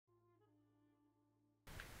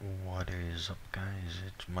What is up, guys?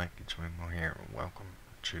 It's Meikitamemo here. Welcome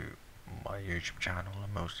to my YouTube channel,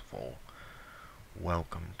 and most of all,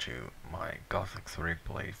 welcome to my Gothic 3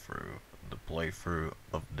 playthrough, the playthrough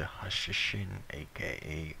of the Hashishin,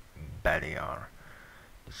 aka Beliar.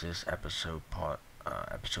 This is episode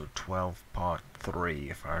 12, part 3,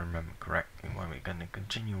 if I remember correctly, where we're gonna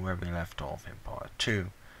continue where we left off in part 2.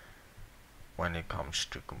 When it comes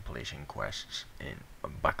to completing quests in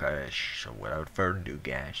Bakaresh. So without further ado,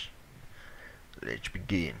 guys, let's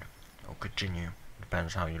begin, or continue,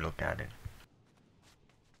 depends how you look at it.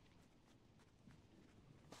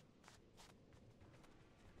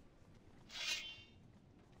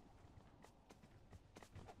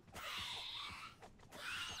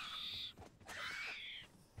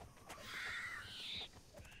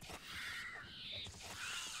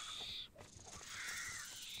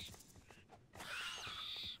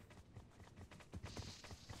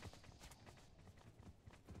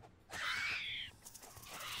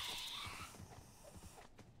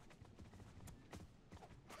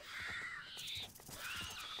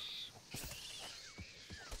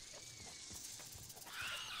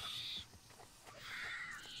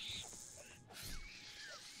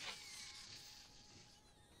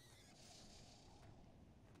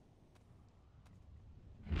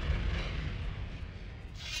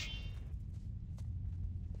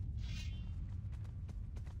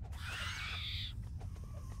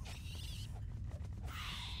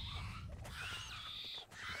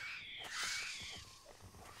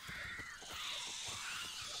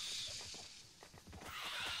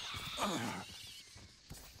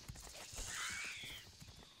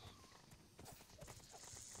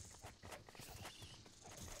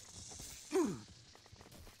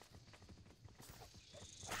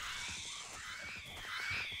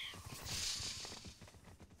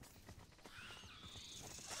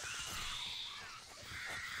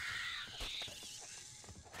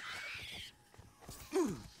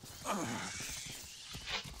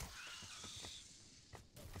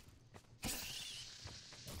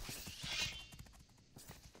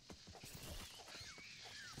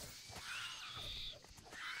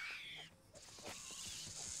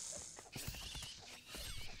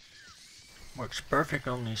 Works perfect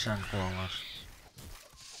on these sand crawlers.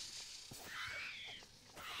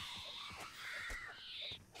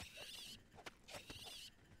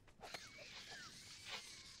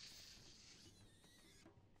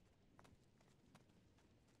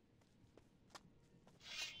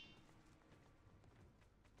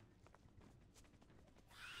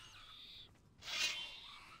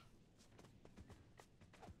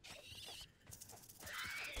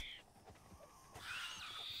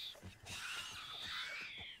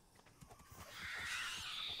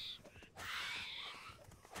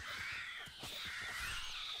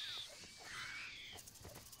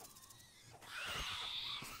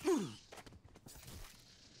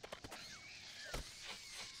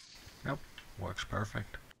 Nope, works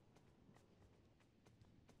perfect.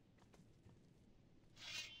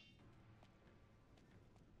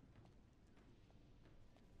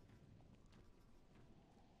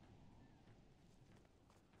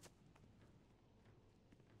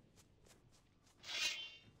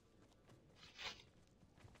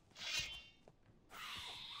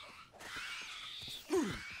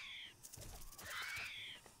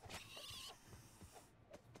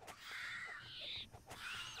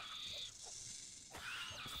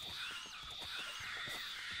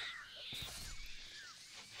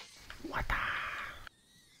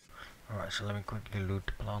 Alright, so let me quickly loot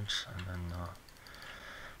the plants, and then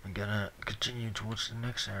we're gonna continue towards the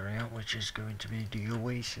next area, which is going to be the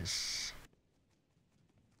oasis.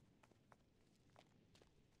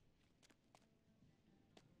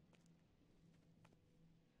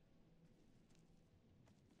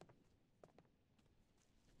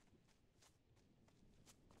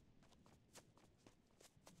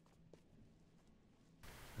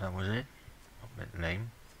 That was it. A bit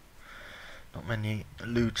lame. Not many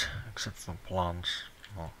loot except for plants.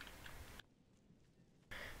 Well,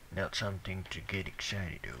 not something to get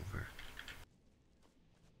excited over.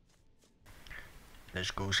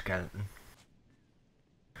 Let's go, skeleton.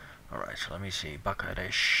 Alright, so let me see.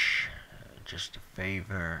 Bakaresh. Just a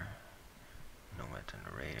favor. Nomad and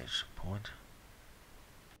the raider support.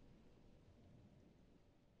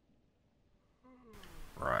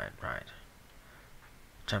 Right.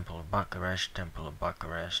 Temple of Bakaresh, Temple of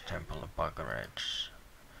Bakaresh, Temple of Bakaresh.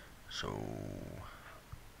 So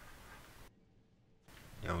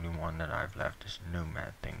the only one that I've left is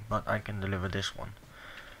Nomad thing, but I can deliver this one.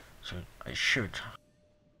 So I should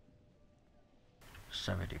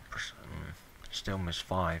 70%. Still miss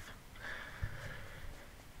 5.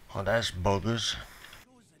 Oh, that's bogus.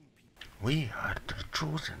 We are the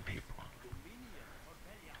chosen people,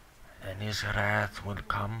 and his wrath will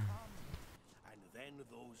come. And then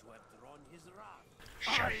those who have drawn his wrath.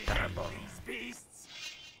 Shall tremble. These beasts!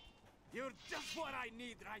 You're just what I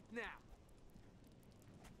need right now.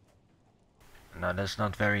 Now that's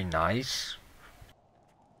not very nice.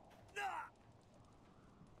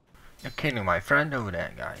 You're killing my friend over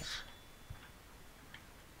there, guys.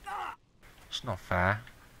 It's not fair.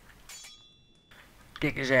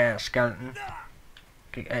 Kick his ass, skeleton.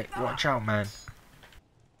 Hey, watch out, man.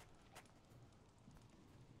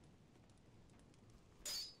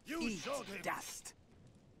 Eat dust.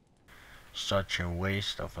 Such a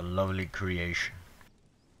waste of a lovely creation.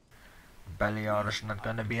 Beliar is not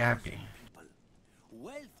gonna be happy.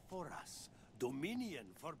 Wealth for us, dominion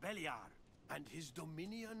for Beliar, and his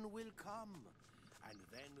dominion will come. And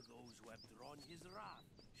then those who have drawn his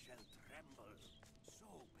wrath shall tremble. So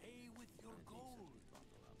pay with your gold,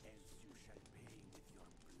 else you shall pay with your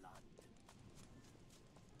blood.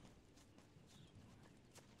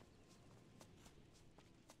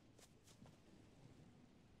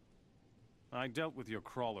 I dealt with your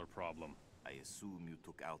crawler problem. I assume you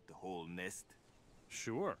took out the whole nest?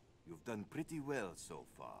 Sure. You've done pretty well so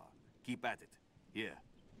far. Keep at it. Here,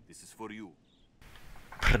 this is for you.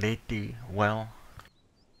 Pretty well.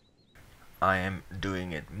 I am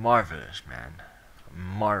doing it marvelous, man.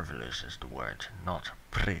 Marvelous is the word, not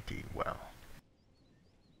pretty well.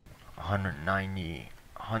 190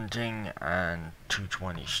 hunting and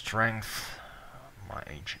 220 strength. My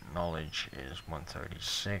ancient knowledge is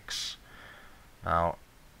 136. Now,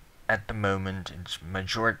 at the moment, it's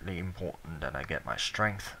majorly important that I get my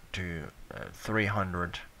strength to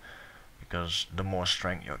 300, because the more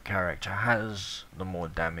strength your character has, the more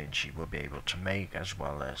damage he will be able to make, as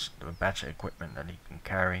well as the better equipment that he can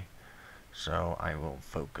carry. So I will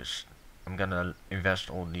focus. I'm gonna invest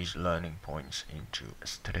all these learning points into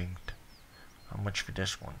strength. How much for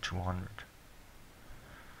this one? 200.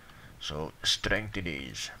 So strength it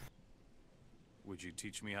is. Would you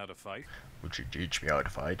teach me how to fight? Would you teach me how to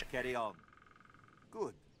fight? Carry on.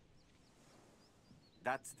 Good.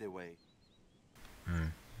 That's the way.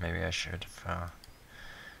 Maybe I should have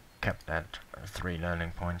kept that 3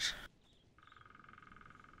 learning points.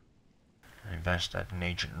 Invest that in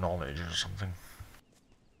ancient knowledge or something.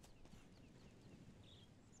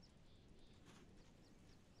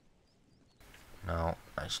 Now,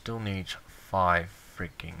 I still need 5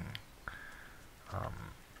 freaking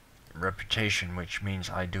reputation, which means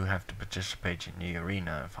I do have to participate in the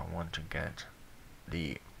arena if I want to get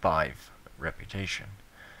the 5 reputation.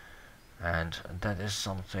 And that is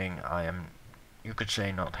something I am, you could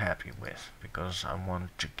say, not happy with, because I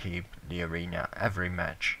want to keep the arena every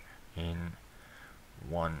match in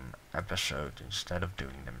one episode instead of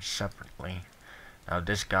doing them separately. Now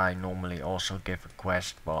this guy normally also give a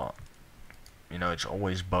quest, but you know, it's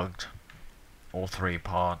always bugged. All 3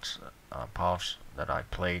 paths that I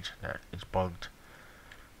played, that it's bugged.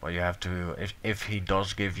 But you have to, if he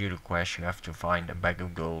does give you the quest, you have to find a bag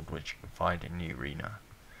of gold, which you can find in the arena.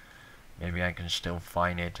 Maybe I can still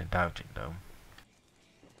find it. I doubt it though.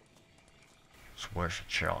 It's worth a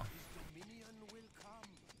shot. His dominion will come,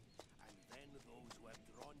 and then those who have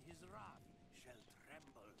drawn his wrath shall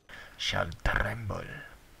tremble. Shall tremble.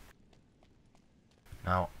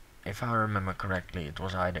 Now, if I remember correctly, it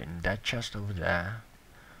was either in that chest over there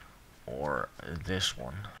or this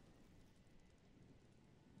one.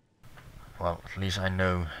 Well, at least I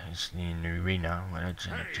know it's in the arena when it's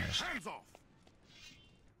in the chest. Hands off!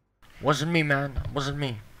 Wasn't me, man. Wasn't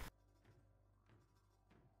me.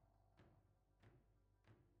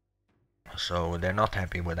 So they're not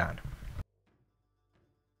happy with that.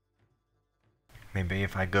 Maybe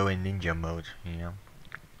if I go in ninja mode, you know.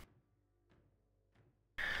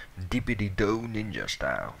 Dippity-do ninja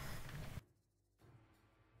style.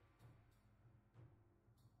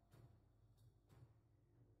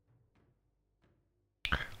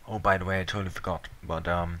 Oh, by the way, I totally forgot, but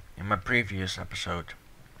in my previous episode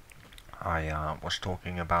I was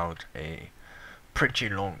talking about a pretty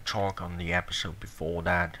long talk on the episode before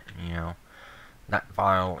that. You know, that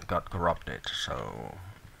file got corrupted, so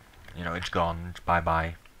you know, it's gone, it's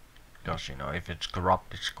bye-bye, because you know, if it's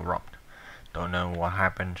corrupt, it's corrupt. Don't know what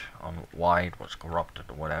happened on why it was corrupted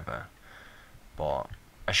or whatever, but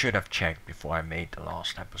I should have checked before I made the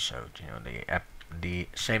last episode. You know, the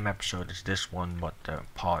same episode as this one, but the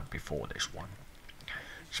part before this one.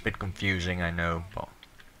 It's a bit confusing, I know, but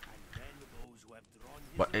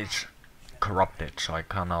it's corrupted, so I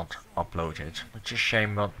cannot upload it, which is a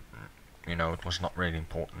shame, but you know, it was not really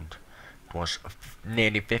important. It was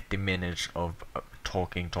nearly 50 minutes of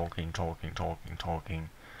talking.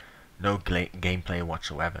 No gameplay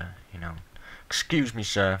whatsoever, you know. Excuse me,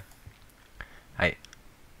 sir. Hey,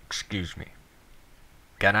 excuse me.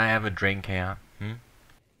 Can I have a drink here?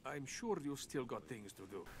 I'm sure you still got things to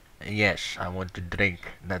do. Yes, I want to drink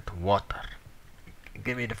that water.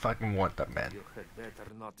 Give me the fucking water, man. You had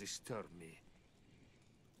better not disturb me.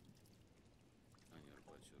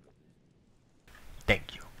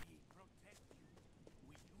 Thank you.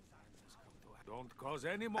 Don't cause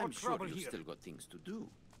any more I'm sure trouble you've here. still got things to do.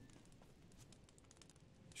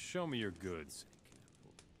 Show me your goods.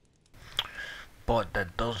 But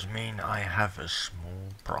that does mean I have a small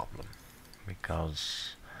problem.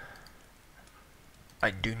 Because I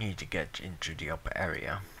do need to get into the upper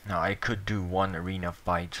area. Now I could do one arena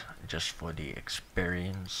fight just for the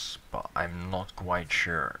experience, but I'm not quite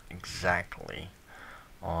sure exactly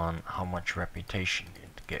on how much reputation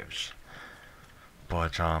it gives.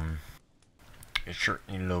 But it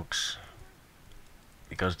certainly looks,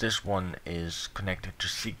 because this one is connected to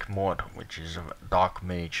Seek Mod, which is a dark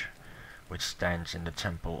mage which stands in the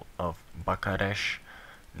temple of Bakaresh.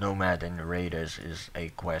 Nomad and the Raiders is a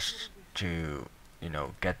quest to, you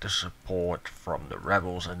know, get the support from the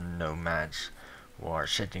rebels and the nomads who are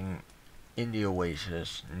sitting in the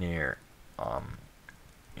oasis near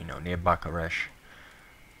near Bakaresh,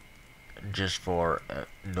 just for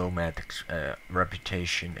nomad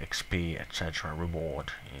reputation, XP, etc.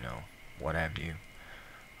 reward, you know, what have you.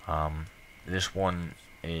 This one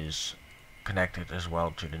is connected as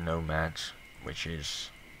well to the nomads, which is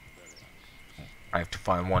I have to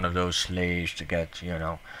find one of those slaves to get, you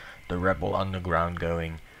know, the rebel underground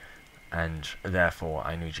going, and therefore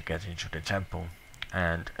I need to get into the temple,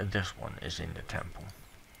 and this one is in the temple.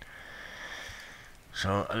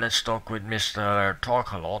 So let's talk with Mr.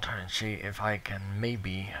 Talk-a-lot and see if I can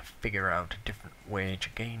maybe figure out a different way to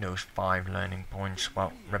gain those 5 learning points,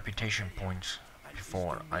 well, reputation points,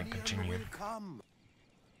 before I continue.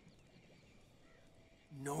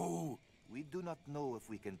 No. We do not know if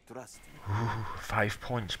we can trust you. Ooh, 5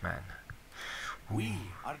 points, man. We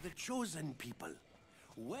are the chosen people.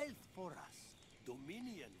 Wealth for us.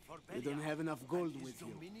 Dominion for Beliar. We don't have enough gold with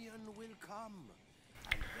you. Dominion will come.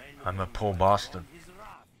 And then I'm a those poor who bastard. on his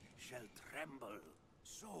wrath shall tremble.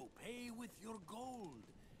 So pay with your gold,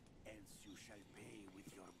 else you shall pay with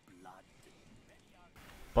your blood.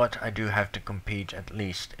 But I do have to compete at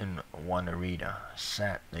least in one arena,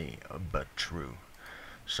 sadly but true.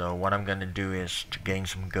 So what I'm gonna do is, to gain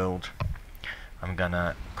some gold, I'm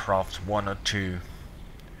gonna craft 1 or 2.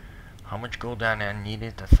 How much gold do I need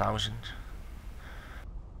it? 1,000?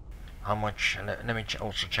 How much? Let me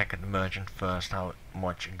also check at the merchant first how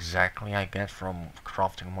much exactly I get from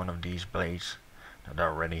crafting one of these blades that I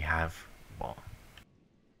already have. Well,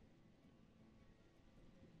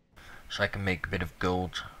 so I can make a bit of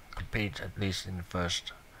gold, compete at least in the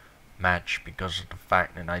first match, because of the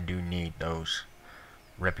fact that I do need those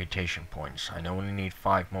reputation points. I only need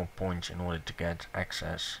 5 more points in order to get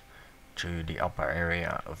access to the upper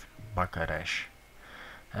area of Bakaresh.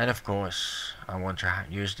 And of course, I want to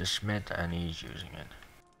use the smith, and he's using it.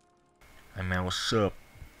 Hey man, what's up?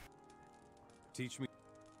 Teach me.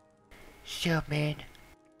 Sup, man?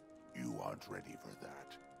 You aren't ready for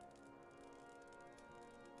that.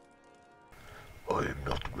 I am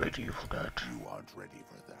not ready for that. You aren't ready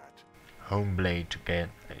for that. Home blade to get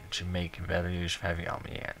to make better use of heavy armor.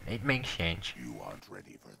 Yeah, it makes sense. You aren't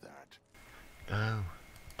ready for that. Oh,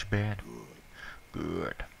 too bad.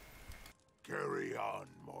 Good. Carry on,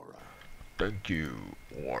 Mora. Thank you,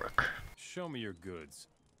 orc. Show me your goods.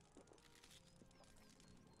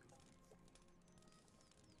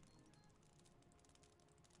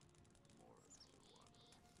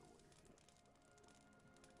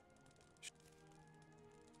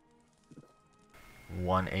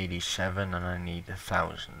 $187, and I need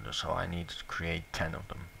 1,000, so I need to create 10 of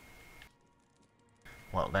them.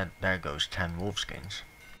 Well, there goes 10 wolfskins.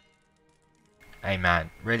 Hey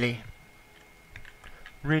man, really?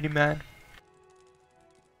 Really, man?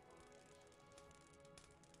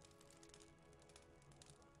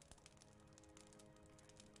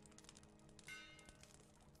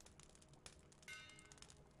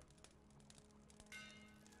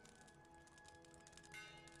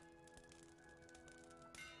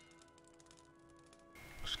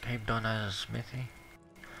 Does Cape Dawn has a smithy?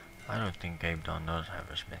 I don't think Cape Dawn does have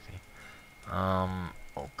a smithy.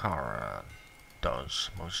 Okara does,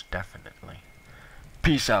 most definitely.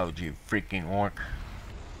 Peace out, you freaking orc.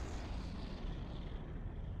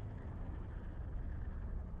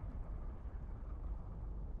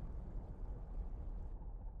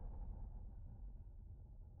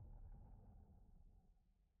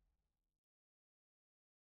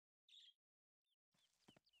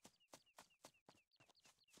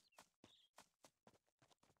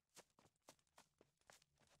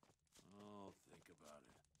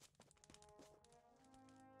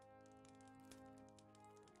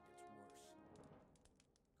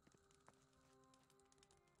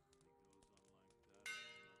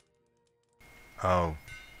 Oh.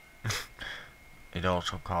 It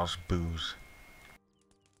also costs booze.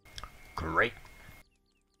 Great.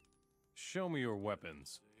 Show me your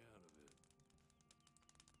weapons.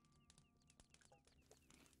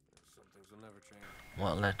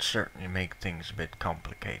 Well, that certainly make things a bit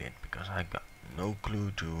complicated, because I got no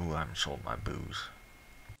clue to who I'm sold my booze.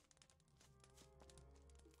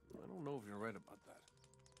 I don't know if you're right about that.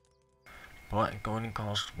 But it only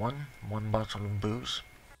costs one bottle of booze.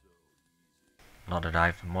 Not that I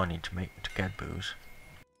have the money to get booze.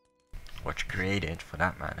 Or to create it, for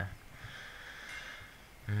that matter.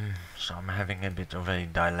 So I'm having a bit of a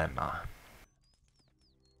dilemma.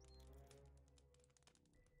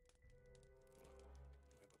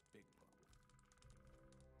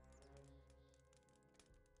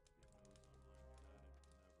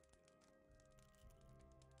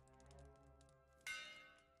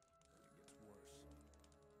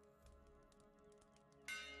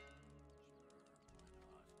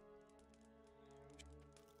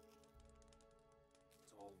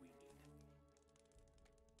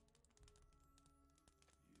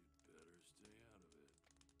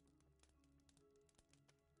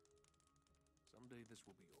 Someday this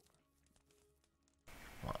will be over.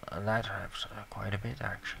 Well, that helps quite a bit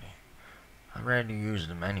actually. I rarely use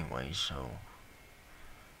them anyway, so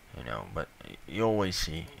you know. But you always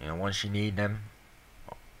see, you know, once you need them,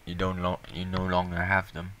 you no longer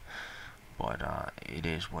have them. But it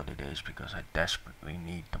is what it is, because I desperately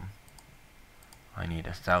need them. I need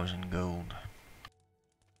 1,000 gold.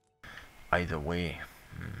 Either way,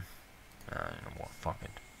 you know what? Fuck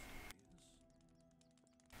it.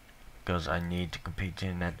 Because I need to compete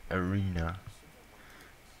in that arena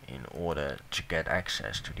in order to get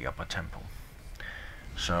access to the upper temple.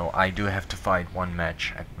 So I do have to fight one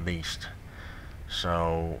match at least.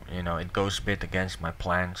 So, you know, it goes a bit against my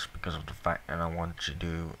plans, because of the fact that I want to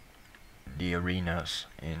do the arenas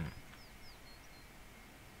in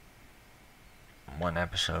one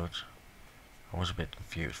episode. I was a bit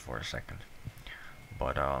confused for a second.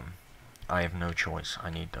 But I have no choice. I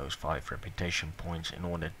need those 5 reputation points in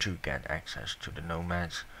order to get access to the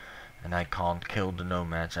nomads. And I can't kill the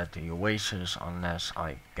nomads at the oasis unless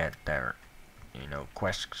I get their, you know,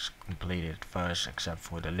 quests completed first, except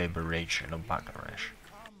for the liberation of Bakaresh.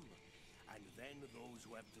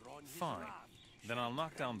 Fine. Then I'll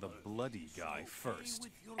knock down the bloody guy first.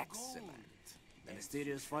 Excellent. The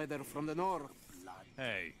mysterious fighter from the north.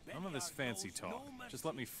 Hey, none of this fancy talk. Just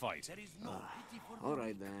let me fight. All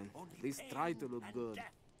right then. At least try to look good.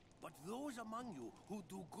 But those among you who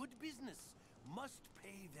do good business must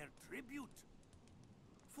pay their tribute.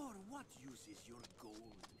 For what use is your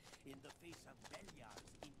gold in the face of Beliar's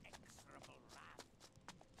inexorable wrath?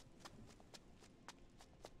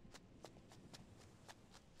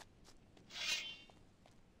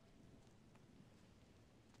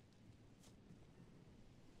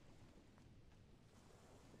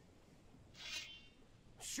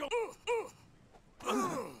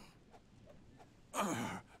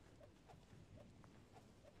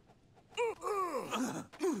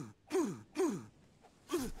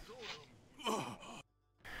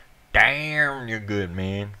 Damn, you're good,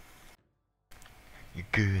 man. You're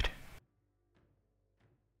good.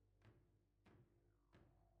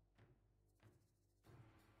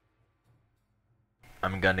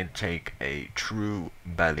 I'm gonna take a true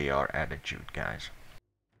Beliar attitude, guys.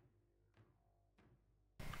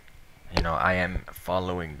 You know, I am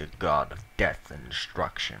following the god of death and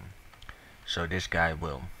destruction. So this guy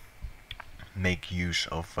will make use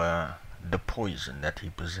of the poison that he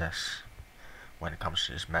possesses when it comes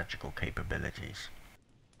to his magical capabilities.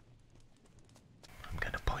 I'm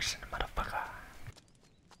gonna poison the motherfucker.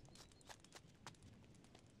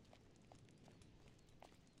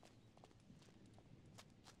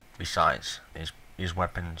 Besides, his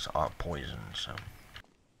weapons are poison, so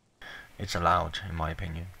it's allowed, in my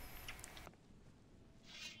opinion.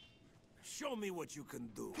 Show me what you can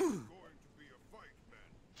do.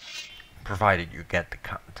 Provided you get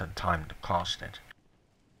the time to cast it.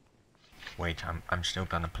 Wait, I'm still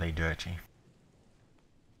gonna play dirty.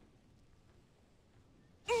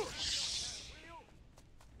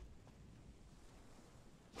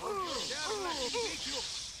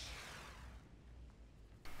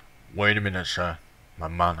 Wait a minute, sir. My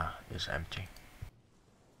mana is empty.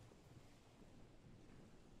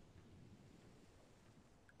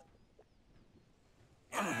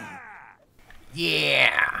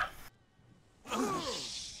 Yeah!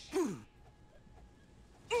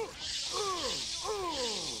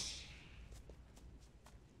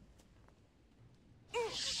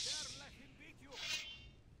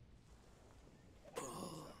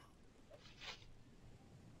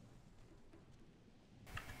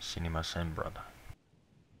 Cinema Sen, brother.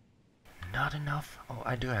 Not enough? Oh,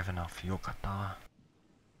 I do have enough. Yokata.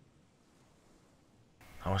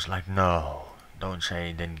 I was like, no. Don't say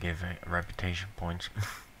he didn't give reputation points.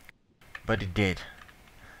 But it did.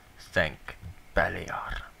 Thank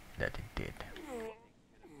Beliar that it did.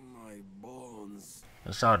 My bones.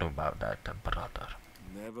 Sorry about that, brother.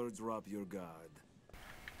 Never drop your guard.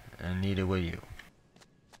 And neither will you.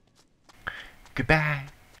 Goodbye.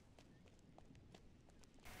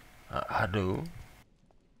 Hello?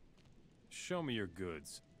 Show me your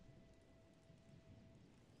goods.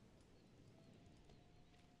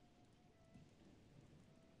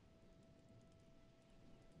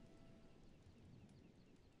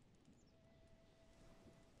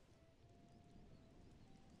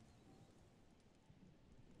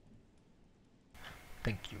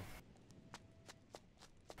 Thank you.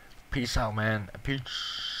 Peace out, man.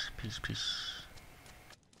 Peace. Peace, peace.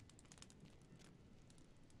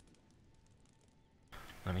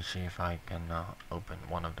 Let me see if I can open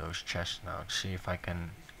one of those chests now. See if I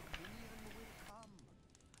can...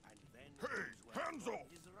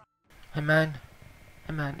 Hey man,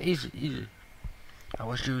 easy, easy. I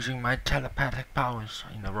was using my telepathic powers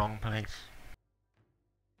in the wrong place.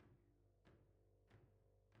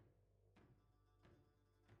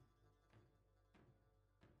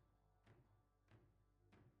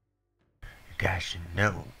 You guys should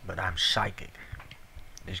know, but I'm psychic.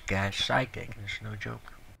 This guy's psychic, it's no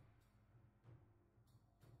joke.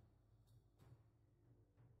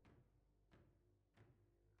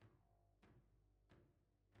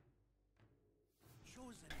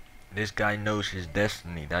 This guy knows his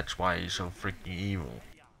destiny, that's why he's so freaking evil.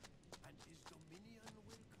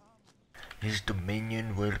 His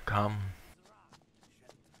dominion will come.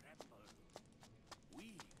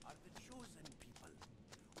 We are the chosen people.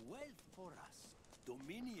 Wealth for us,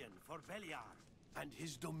 dominion for Beliar, and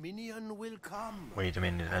his dominion will come. Wait a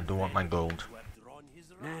minute, I don't want my gold.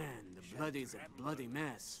 Man, the blood is a bloody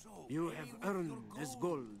mess. You have earned this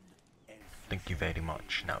gold. Thank you very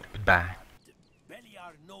much. Now, goodbye.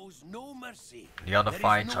 Beliar knows no mercy. The other There is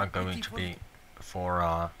fights no are going pity to for be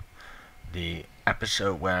for the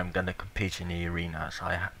episode where I'm gonna compete in the arenas.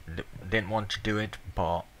 I didn't want to do it,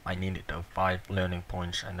 but I needed those 5 learning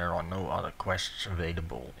points, and there are no other quests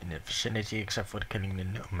available in the vicinity except for killing the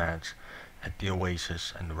nomads at the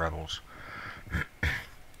oasis and the rebels.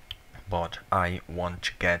 But I want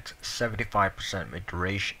to get 75%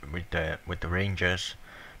 with the rangers,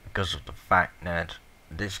 because of the fact that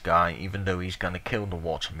this guy, even though he's gonna kill the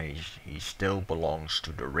water mage, he still belongs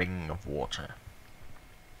to the ring of water.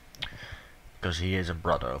 Because he is a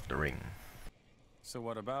brother of the ring. So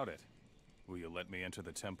what about it? Will you let me enter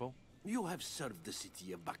the temple? You have served the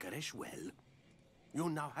city of Bakaresh well. You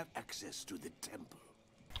now have access to the temple.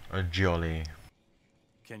 Jolly.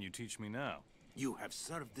 Can you teach me now? You have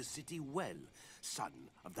served the city well, son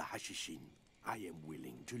of the Hashishin. I am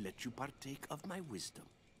willing to let you partake of my wisdom.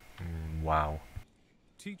 Wow.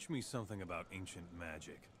 Teach me something about ancient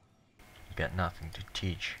magic. Got nothing to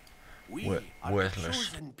teach. We are Worthless. the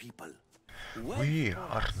chosen people. We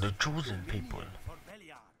are the chosen people. For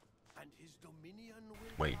Beliar, and his dominion will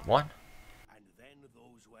Wait, come. what? And then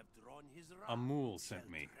those who have drawn his wrath Amul sent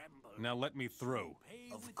shall me. tremble. Now let me throw.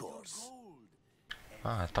 Pay Of with course. your gold.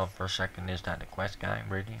 Oh, I thought for a second, is that the quest guy,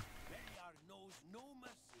 really? Beliar knows no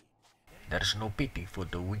mercy. There's no pity for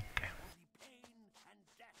the weak. Only pain and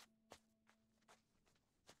death.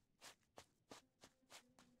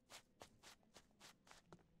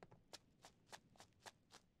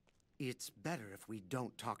 It's better if we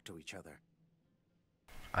don't talk to each other.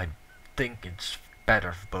 I think it's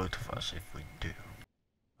better for both of us if we do.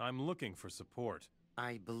 I'm looking for support.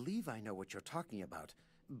 I believe I know what you're talking about,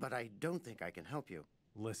 but I don't think I can help you.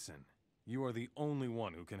 Listen, you are the only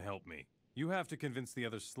one who can help me. You have to convince the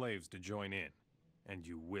other slaves to join in. And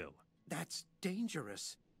you will. That's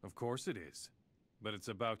dangerous. Of course it is. But it's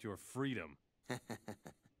about your freedom.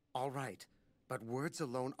 All right, but words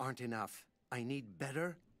alone aren't enough. I need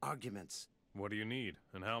better arguments. What do you need,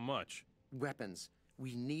 and how much? Weapons.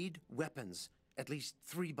 We need weapons. At least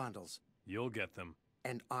 3 bundles. You'll get them.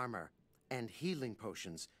 And armor. And healing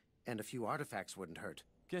potions. And a few artifacts wouldn't hurt.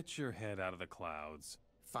 Get your head out of the clouds.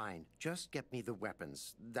 Fine, just get me the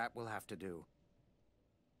weapons. That will have to do.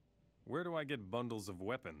 Where do I get bundles of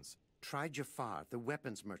weapons? Try Jafar, the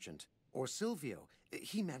weapons merchant. Or Silvio.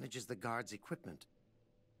 He manages the guard's equipment.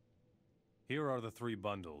 Here are the 3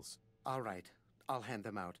 bundles. All right, I'll hand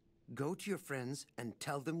them out. Go to your friends and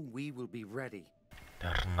tell them we will be ready.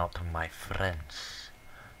 They're not my friends.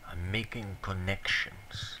 I'm making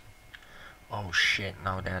connections. Oh shit,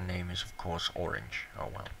 now their name is of course Orange. Oh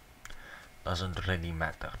well. doesn't really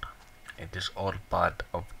matter. It is all part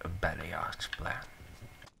of Beliar's plan.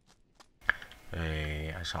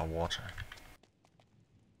 Hey, I saw water.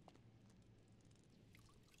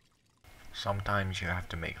 Sometimes you have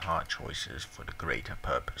to make hard choices for the greater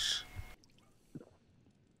purpose.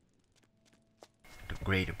 The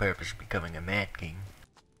greater purpose of becoming a Mad King.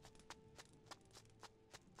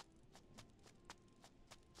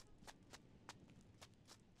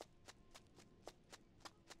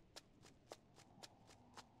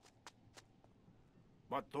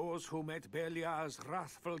 But those who met Beliar's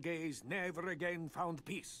wrathful gaze never again found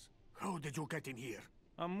peace. How did you get in here?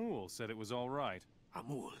 Amul said it was all right.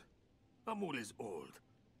 Amul. Amul is old.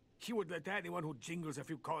 He would let anyone who jingles a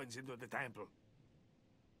few coins into the temple.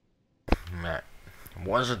 Man,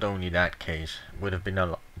 was it only that case, it would have been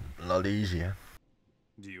a lot easier.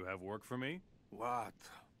 Do you have work for me? What?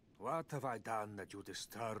 What have I done that you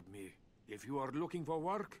disturb me? If you are looking for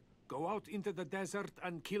work, go out into the desert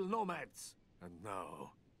and kill nomads. And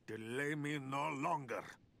now, delay me no longer.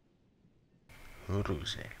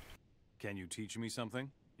 Huruse. Can you teach me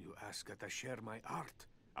something? You ask to share my art,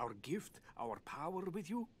 our gift, our power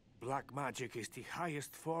with you? Black magic is the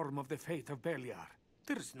highest form of the faith of Beliar.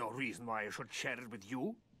 There's no reason why I should share it with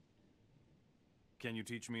you. Can you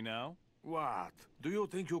teach me now? What? Do you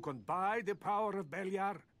think you can buy the power of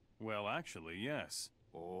Beliar? Well, actually, yes.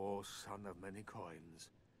 Oh, son of many coins.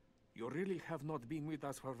 You really have not been with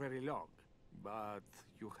us for very long. But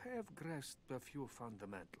you have grasped a few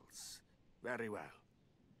fundamentals. Very well.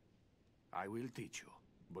 I will teach you.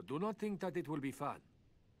 But do not think that it will be fun.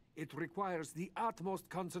 It requires the utmost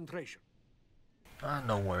concentration.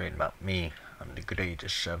 Don't worry about me. I'm the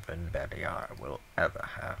greatest servant Beliar will ever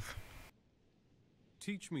have.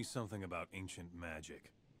 Teach me something about ancient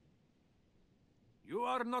magic. You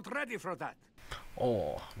are not ready for that.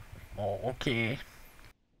 Oh, okay.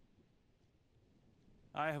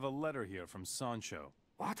 I have a letter here from Sancho.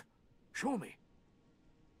 What? Show me.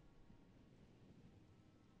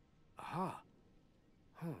 Aha.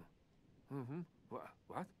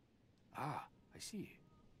 What? Ah, I see.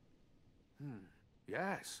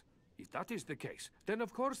 Yes. If that is the case, then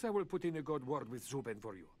of course I will put in a good word with Zuben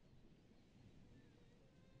for you.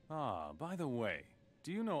 Ah, by the way,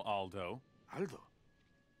 do you know Aldo? Aldo?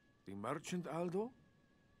 The merchant Aldo?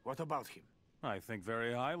 What about him? I think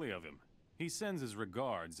very highly of him. He sends his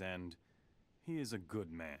regards, and he is a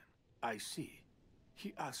good man. I see.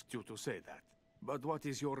 He asked you to say that. But what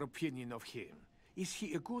is your opinion of him? Is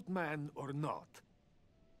he a good man or not?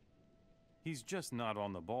 He's just not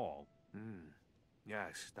on the ball.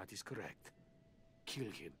 Yes, that is correct. Kill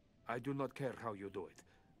him. I do not care how you do it,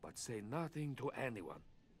 but say nothing to anyone.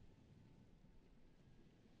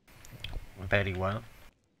 Very well.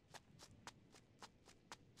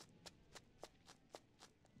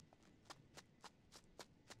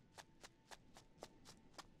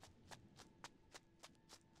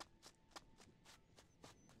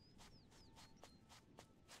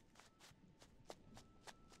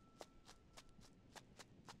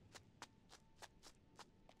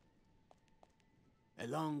 A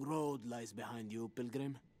long road lies behind you,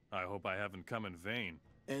 Pilgrim. I hope I haven't come in vain.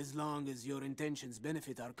 As long as your intentions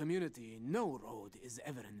benefit our community, no road is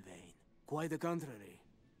ever in vain. Quite the contrary.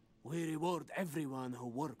 We reward everyone who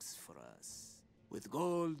works for us. With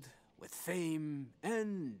gold, with fame,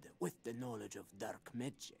 and with the knowledge of dark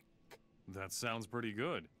magic. That sounds pretty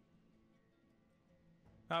good.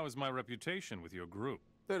 How is my reputation with your group?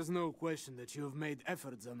 There's no question that you have made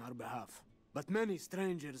efforts on our behalf. But many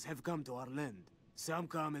strangers have come to our land. Some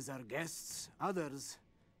come as our guests, others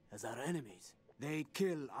as our enemies. They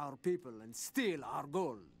kill our people and steal our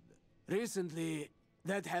gold. Recently,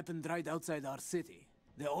 that happened right outside our city.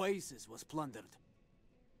 The oasis was plundered.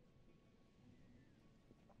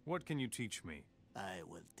 What can you teach me? I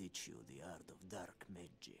will teach you the art of dark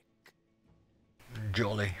magic.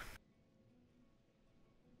 Jolly.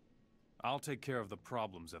 I'll take care of the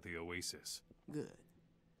problems at the oasis. Good.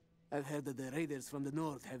 I've heard that the raiders from the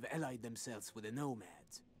north have allied themselves with the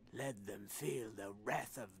nomads. Let them feel the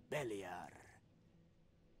wrath of Beliar.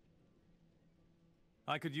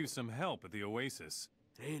 I could use some help at the oasis.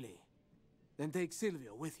 Really? Then take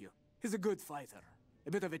Silvio with you. He's a good fighter.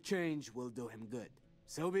 A bit of a change will do him good.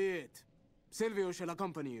 So be it. Silvio shall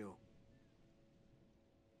accompany you.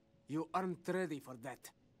 You aren't ready for that.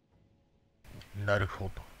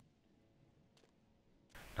 Naruhodo.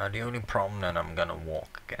 Now the only problem that I'm gonna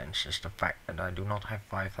walk against is the fact that I do not have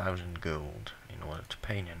 5,000 gold in order to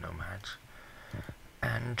pay the nomads.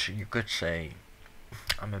 And you could say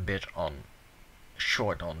I'm a bit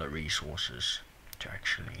short on the resources to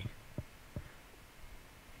actually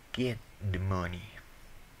get the money.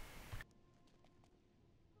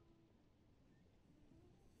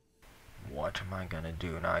 what am I gonna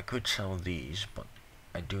do? Now I could sell these, but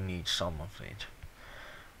I do need some of it.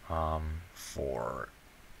 For,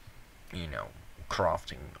 you know,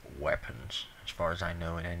 crafting weapons, as far as I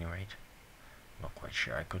know at any rate. Not quite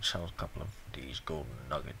sure. I could sell a couple of these golden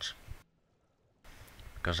nuggets.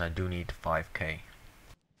 Because I do need 5k.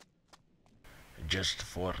 Just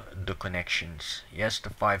for the connections. Yes, the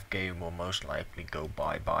 5k will most likely go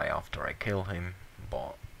bye-bye after I kill him,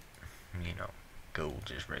 but, you know,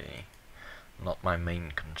 gold is really not my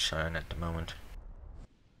main concern at the moment.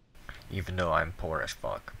 Even though I'm poor as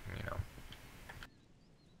fuck, you know.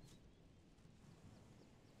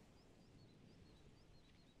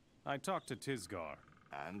 I talked to Tisgar.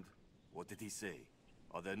 And? What did he say?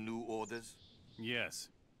 Are there new orders? Yes.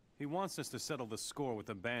 He wants us to settle the score with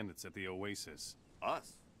the bandits at the Oasis.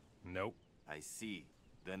 Us? Nope. I see.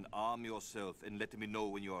 Then arm yourself and let me know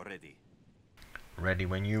when you are ready. Ready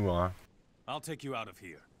when you are. I'll take you out of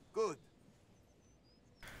here. Good.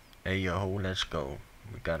 Hey yo, let's go.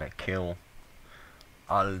 We gotta kill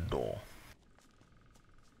Aldo.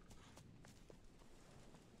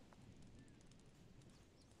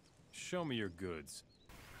 Show me your goods.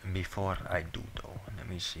 Before I do though, let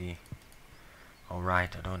me see.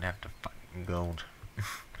 Alright, I don't have the fucking gold.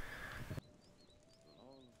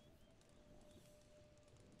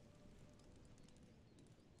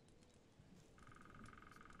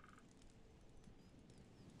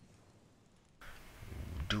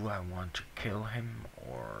 Do I want to kill him,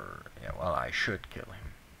 or... yeah, well, I should kill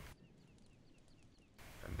him.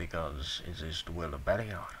 Because it is the will of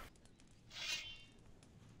Beliar.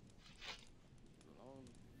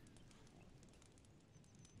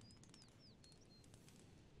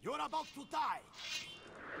 You're about to die!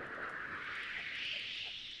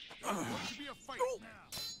 There's going to be a fight now.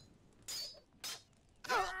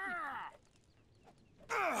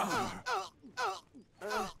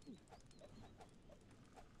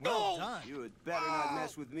 Well done. You had better not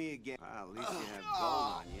mess with me again. Well, at least you have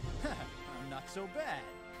gold on you. Not so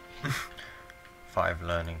bad. 5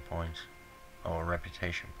 learning points. Or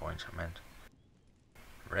reputation points, I meant.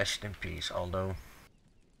 Rest in peace, Aldo.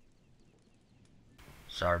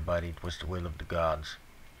 Sorry buddy, it was the will of the gods.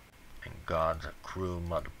 And gods are cruel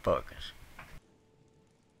motherfuckers.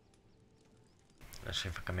 Let's see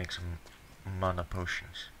if I can make some mana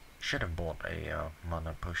potions. Should have bought a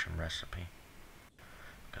mana potion recipe.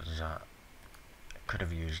 Because I could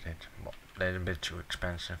have used it, but they're a bit too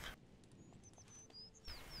expensive.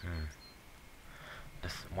 The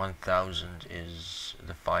 1000 is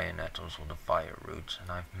the fire nettles or the fire roots, and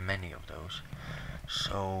I have many of those.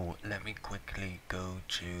 So let me quickly go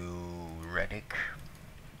to Reddick.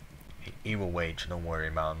 He will wait, don't worry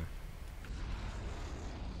about him.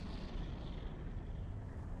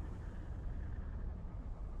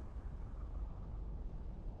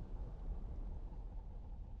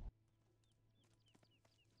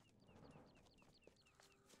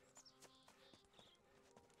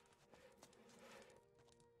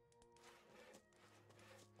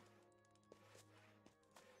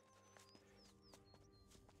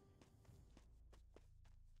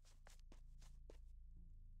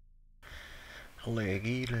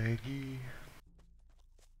 Leggy, leggy.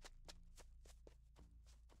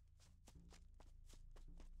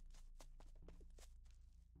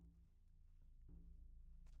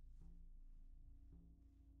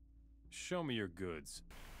 Show me your goods.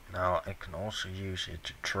 Now I can also use it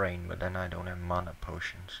to train, but then I don't have mana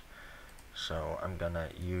potions. So I'm gonna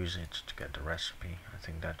use it to get the recipe. I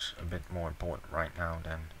think that's a bit more important right now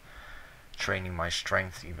than training my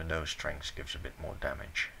strength, even though strength gives a bit more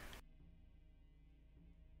damage.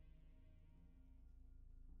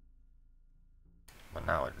 But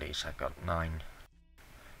now at least I got 9,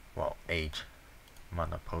 well 8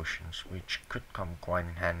 mana potions, which could come quite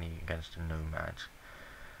in handy against the nomads.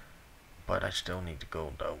 But I still need the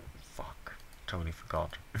gold though. Fuck, totally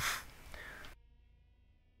forgot.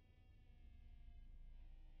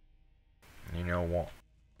 You know what?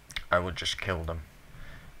 I will just kill them.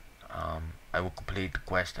 I will complete the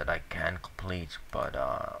quest that I can complete, but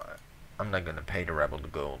I'm not gonna pay the rebel the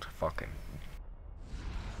gold. Fuck him.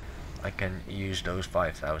 I can use those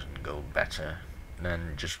 5,000 gold better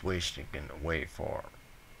than just wasting it away for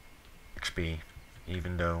XP,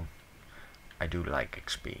 even though I do like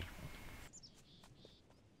XP.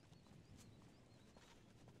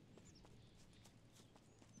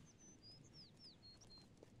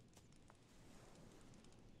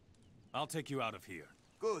 I'll take you out of here.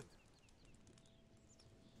 Good.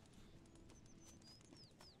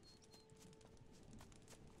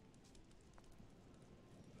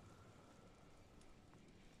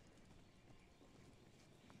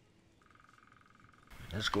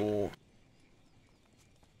 Let's go.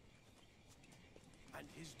 and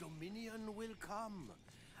his dominion will come.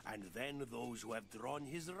 And then those who have drawn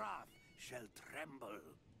his wrath shall tremble.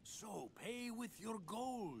 So pay with your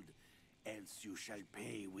gold, else you shall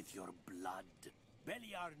pay with your blood.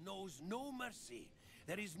 Beliar knows no mercy.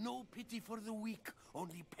 There is no pity for the weak,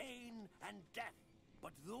 only pain and death.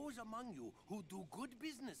 But those among you who do good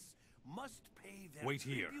business must pay their Wait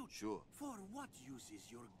here. tribute. Sure. For what use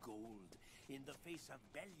is your gold in the face of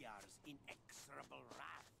Beliar's inexorable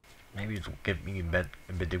wrath? Maybe it'll give me a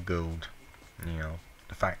bit of gold. You know,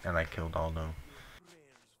 the fact that I killed Aldo. Prayers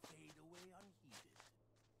fade away unheeded.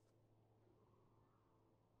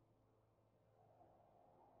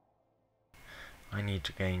 I need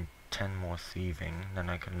to gain 10 more thieving, then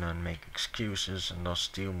I can learn make excuses and thus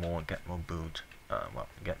steal more, get more boot, well,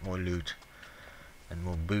 get more loot and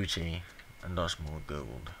more booty and thus more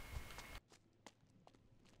gold.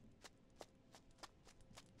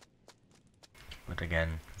 But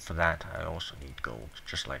again, for that I also need gold,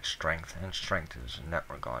 just like strength, and strength is in that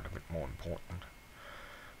regard a bit more important.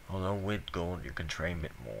 Although with gold you can train a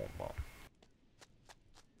bit more, but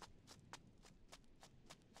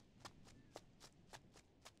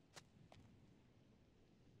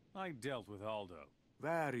I dealt with Aldo.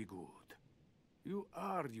 Very good. You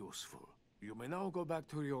are useful. You may now go back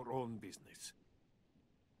to your own business.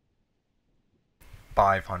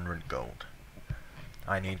 500 gold.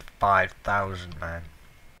 I need 5,000, man.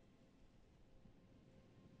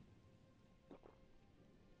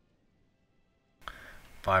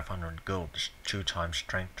 $500 gold is 2 times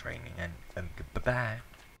strength training and bye-bye.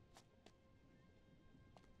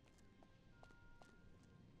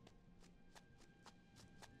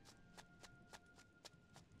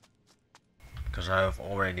 Because I have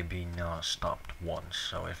already been stopped once,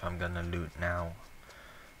 so if I'm gonna loot now,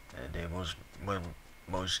 they will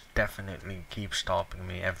most definitely keep stopping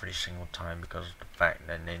me every single time because of the fact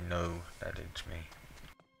that they know that it's me.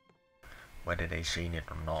 Whether they've seen it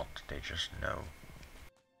or not, they just know.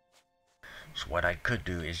 So what I could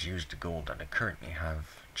do is use the gold that I currently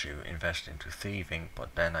have to invest into thieving,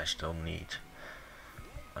 but then I still need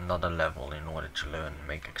another level in order to learn and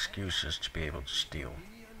make excuses to be able to steal.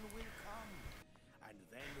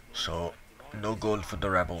 So, no gold for the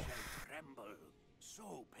rebel.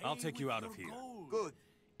 I'll take you out of here. Good.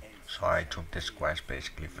 So I took this quest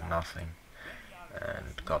basically for nothing.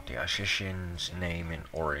 And got the Hashishin's name in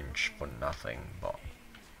orange for nothing, but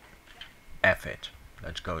F it.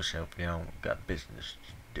 Let's go, Sylvia. We got business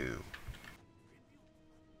to do.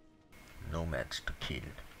 Nomads to kill.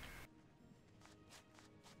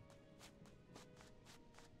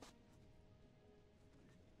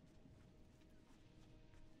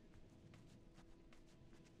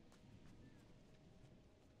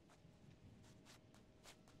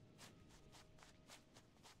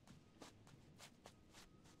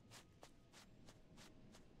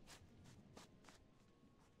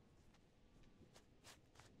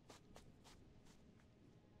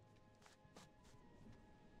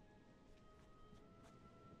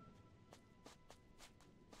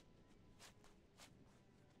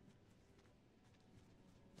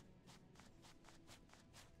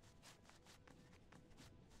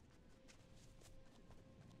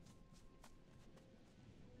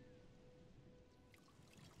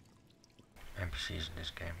 NPCs in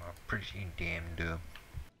this game are pretty damn dumb.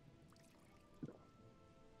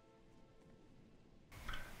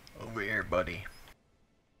 Over here, buddy.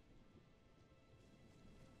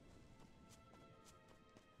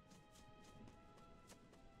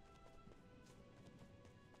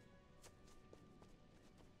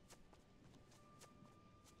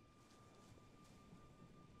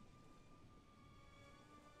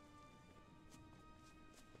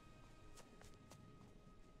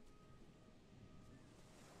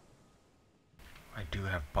 I do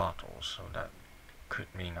have bottles, so that could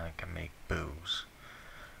mean I can make bows,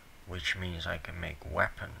 which means I can make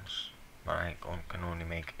weapons, but I can only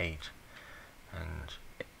make 8,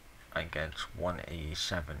 and I get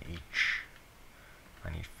 187 each.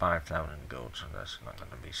 I need 5,000 gold, so that's not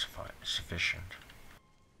going to be sufficient.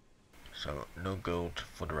 So no gold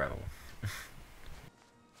for the rebel.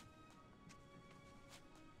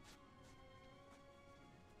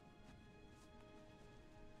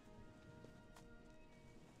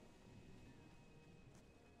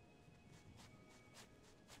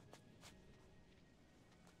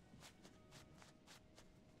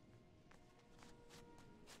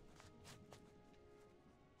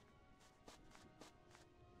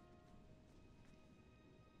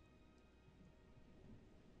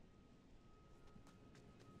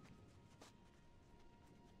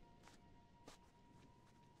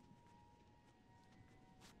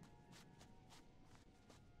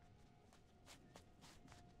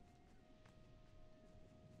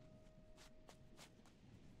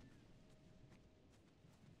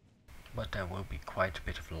 But there will be quite a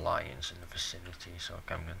bit of lions in the vicinity, so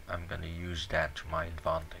I'm gonna use that to my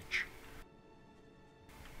advantage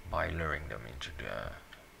by luring them into the,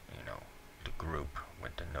 you know, the group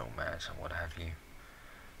with the nomads and what have you,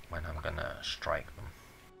 when I'm gonna strike them.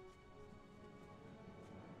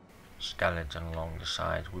 Skeleton along the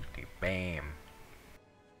side, whoopty bam.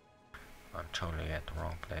 I'm totally at the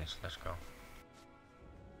wrong place, let's go.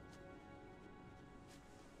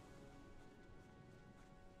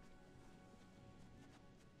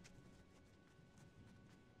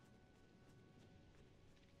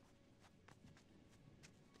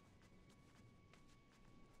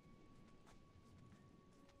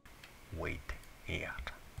 Wait here.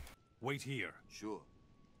 Wait here. Sure.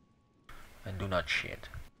 And do not shit.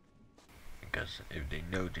 Because if they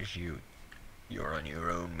notice you, you're on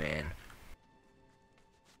your own, man.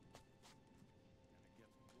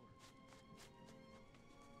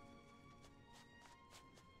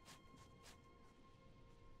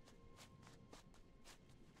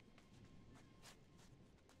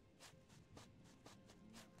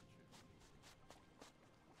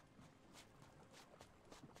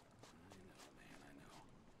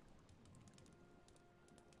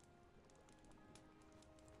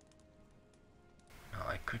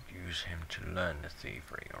 I could use him to learn the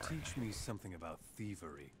thievery already. Teach me something about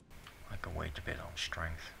thievery. I can wait a bit on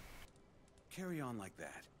strength. Carry on like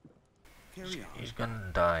that. Carry on. He's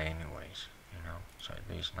gonna die anyways, you know, so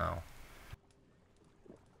at least now.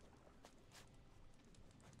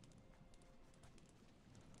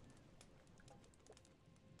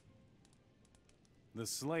 The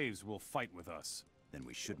slaves will fight with us. Then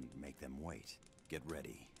we shouldn't make them wait. Get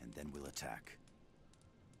ready, and then we'll attack.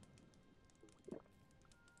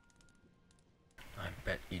 I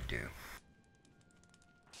bet you do.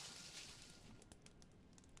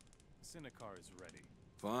 Cinecar is ready.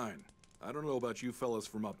 Fine. I don't know about you fellas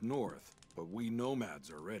from up north, but we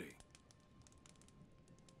nomads are ready.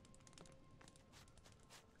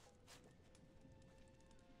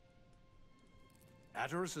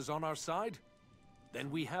 Atterus is on our side?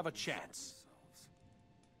 Then we have a chance.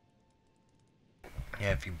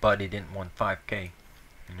 Yeah, if your buddy didn't want 5k,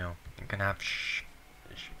 you know, you can have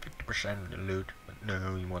 50% of the loot, but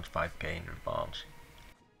no, he wants 5k in advance.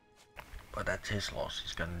 But that's his loss,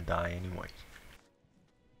 he's gonna die anyways.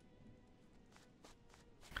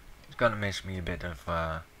 He's gonna miss me a bit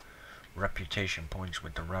of reputation points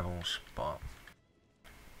with the rebels, but...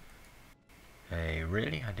 Hey,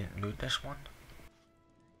 really? I didn't loot this one?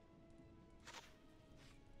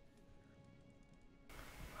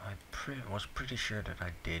 I was pretty sure that I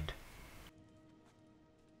did.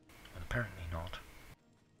 But apparently not.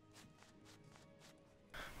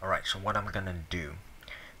 Alright, so what I'm gonna do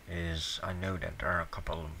is, I know that there are a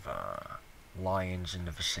couple of lions in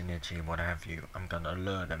the vicinity, what have you. I'm gonna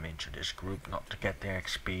lure them into this group, not to get their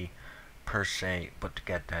XP per se, but to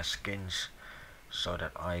get their skins, so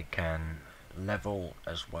that I can level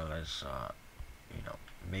as well as, you know,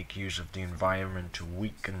 make use of the environment to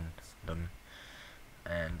weaken them.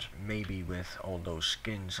 And maybe with all those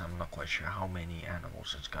skins, I'm not quite sure how many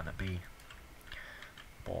animals it's gonna be,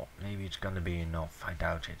 but maybe it's gonna be enough. I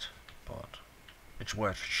doubt it, but it's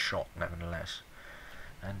worth a shot nevertheless.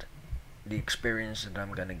 And the experience that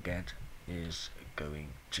I'm gonna get is going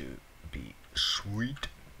to be sweet.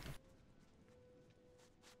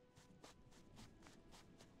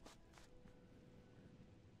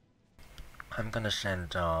 I'm gonna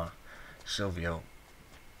send Silvio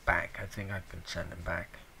back. I think I can send him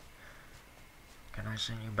back. Can I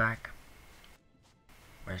send you back?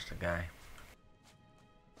 Where's the guy?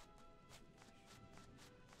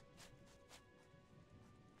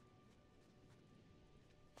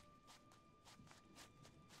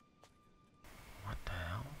 What the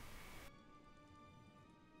hell?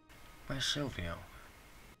 Where's Silvio?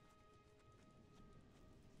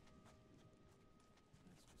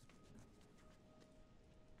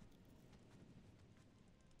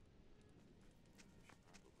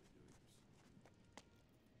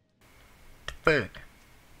 Fuck.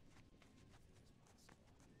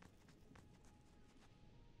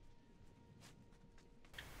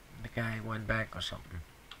 The guy went back or something.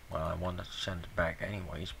 Well, I wanted to send it back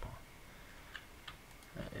anyways, but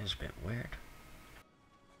that is a bit weird.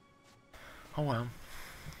 Oh well.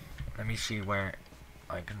 Let me see where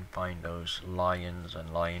I can find those lions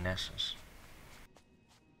and lionesses.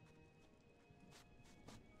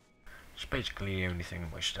 It's basically the only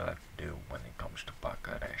thing we still have to do when it comes to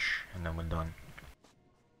Bakaresh, and then we're done.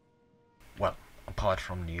 Well, apart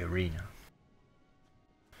from the arena.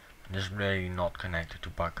 And this is really not connected to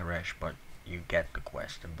Bakaresh, but you get the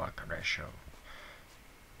quest in Bakaresh, so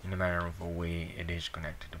In a matter of a way, it is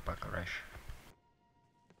connected to Bakaresh.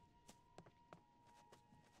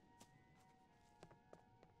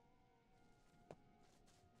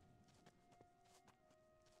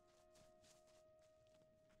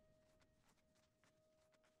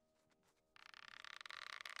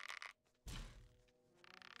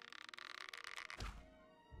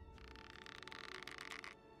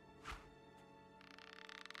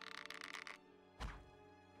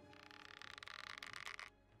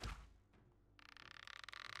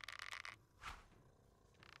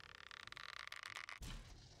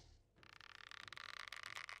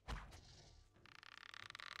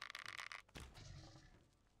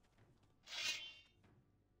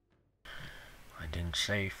 I didn't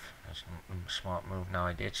save. That's a smart move. Now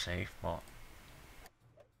I did save, but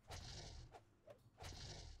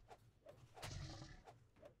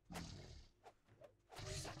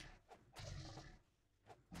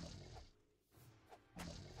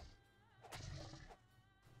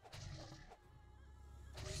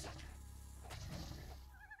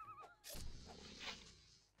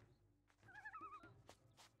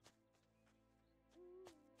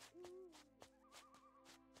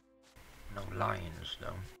no lions though.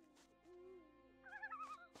 I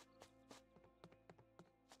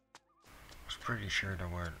was pretty sure there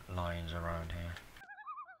were lions around here.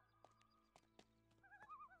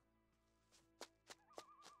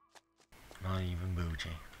 Not even bougie.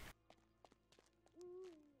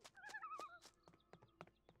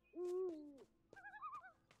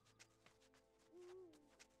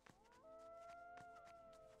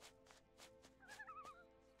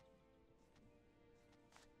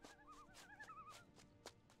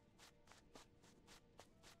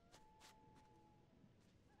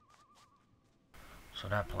 So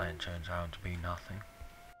that plan turns out to be nothing.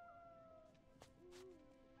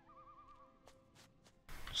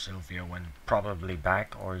 Sylvia went probably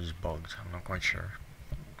back, or is bugged, I'm not quite sure.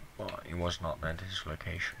 But he was not at his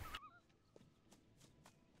location.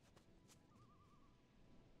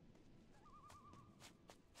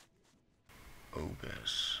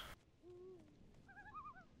 Ogres.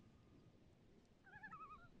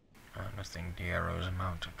 I don't think the arrows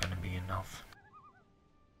amount are gonna be enough.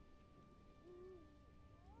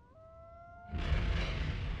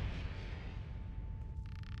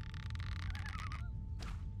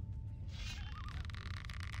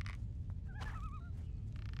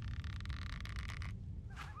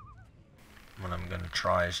 What I'm gonna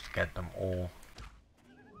try is to get them all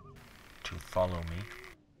to follow me.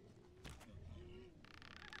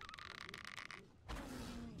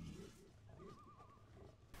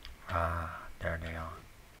 Ah, there they are.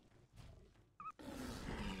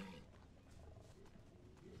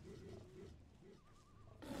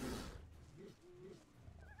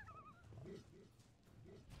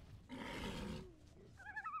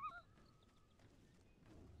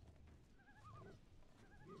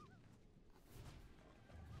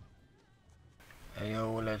 Hey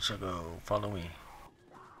yo, let's go. Follow me.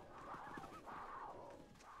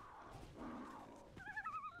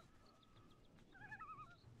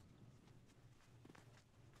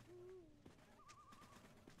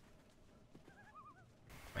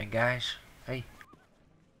 Hey guys, hey.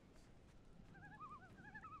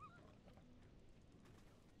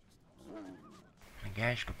 Hey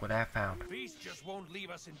guys, look what I found. Beast just won't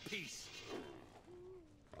leave us in peace.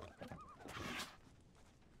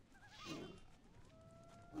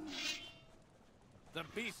 The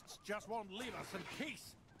beasts just won't leave us in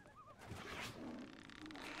peace.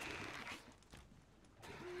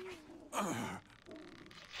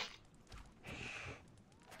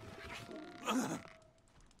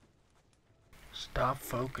 Stop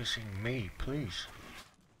focusing me, please.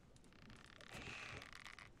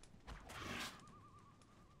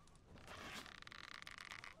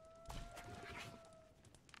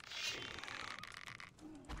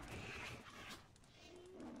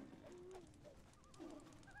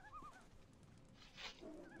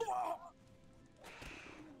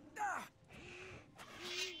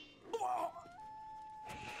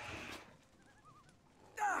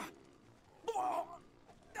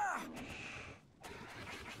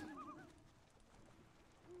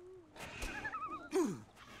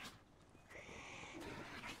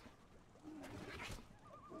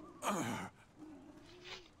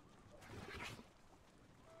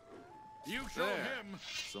 You show him.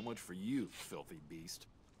 So much for you, filthy beast.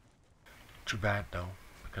 Too bad though,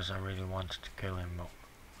 because I really wanted to kill him, but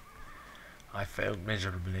I failed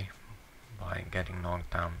miserably by getting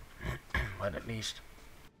knocked down. But at least,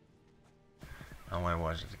 oh, where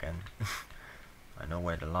was it again? I know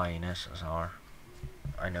where the lionesses are.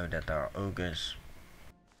 I know that there are ogres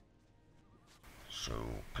So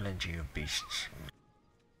plenty of beasts.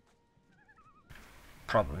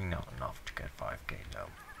 Probably not enough to get 5k though.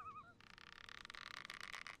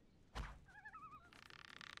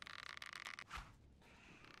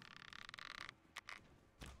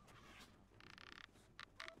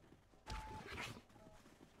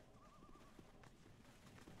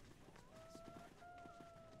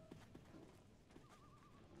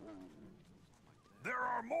 There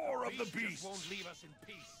are more of the beasts. Won't leave us in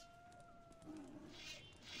peace.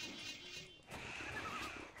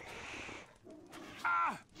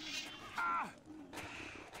 Ah! Ah!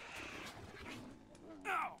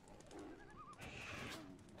 Ow!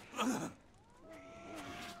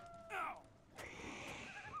 Ow!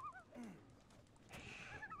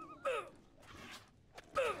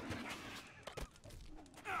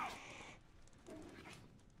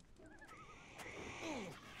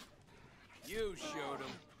 You showed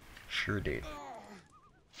him. Sure did.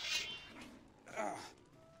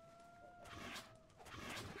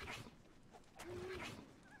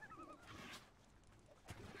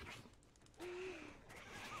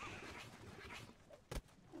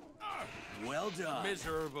 Well done.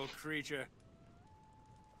 Miserable creature.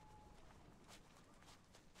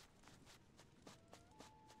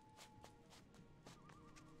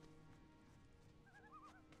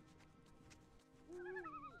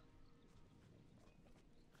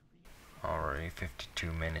 Already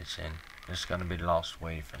 52 minutes in. This is gonna be the last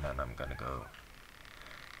wave, and then I'm gonna go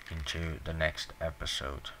into the next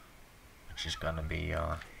episode, which is gonna be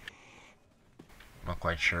not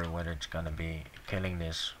quite sure whether it's gonna be killing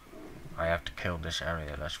this. I have to kill this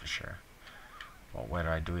area, that's for sure. But whether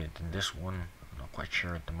I do it in this one, I'm not quite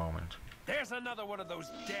sure at the moment. There's another one of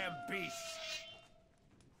those damn beasts.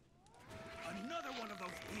 Another one of those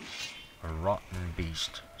beasts. A rotten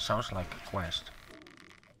beast. Sounds like a quest.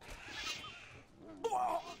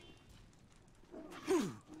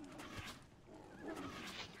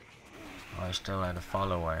 I still had a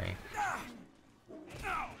follow, eh?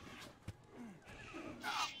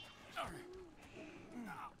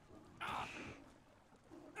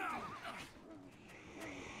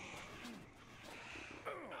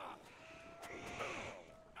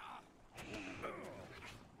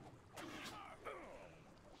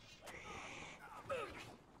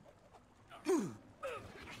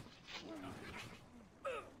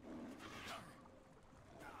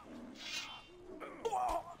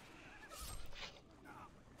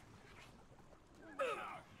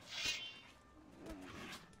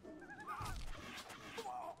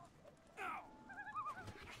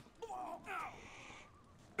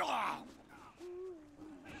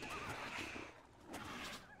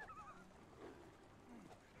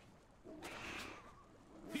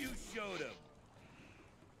 You showed him.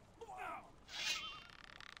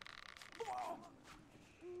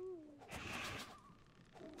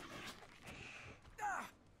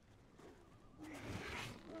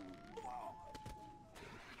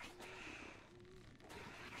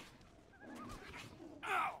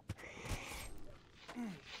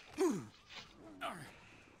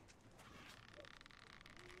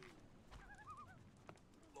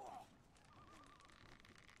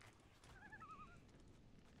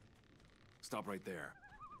 Stop right there.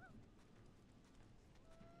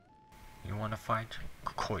 You wanna fight?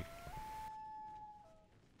 Koi.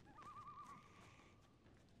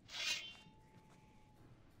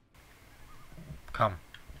 Come.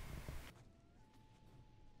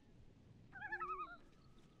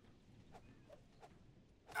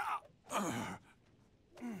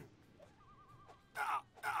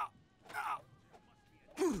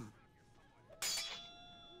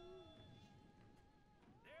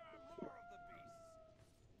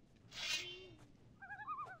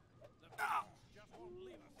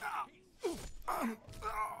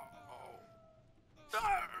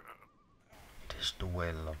 It is the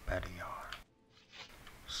will of Beliar.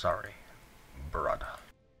 Sorry, brother.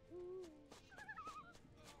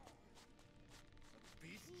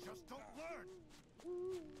 Beasts just don't learn.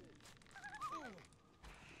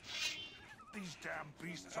 These damn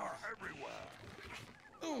beasts are everywhere.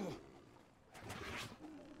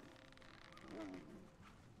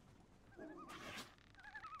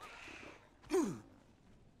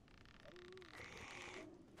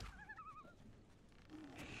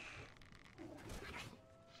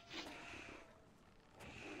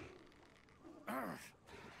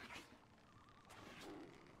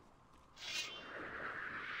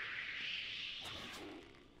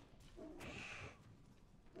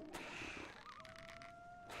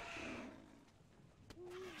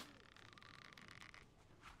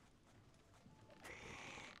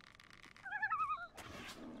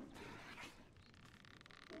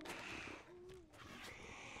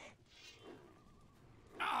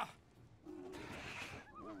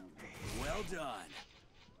 done.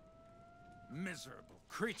 Miserable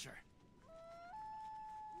creature.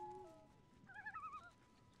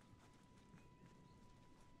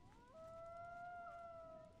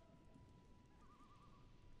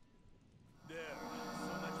 There, so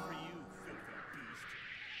much for you, filthy beast.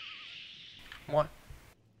 What?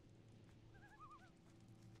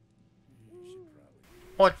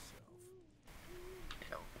 What?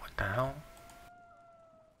 What the hell?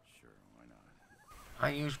 Sure, why not? I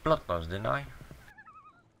used bloodlust, didn't I? If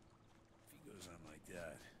he goes on like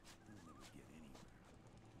that, he'll never get anywhere.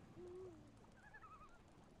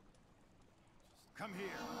 Come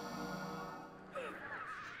here.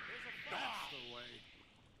 That's the way.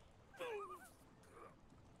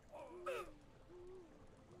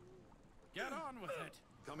 Get on with it.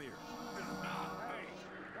 Come here. Hey,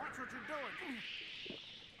 watch what you're doing.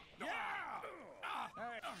 Yeah!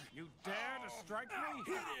 Hey, you dare to strike me?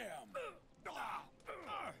 Hit him!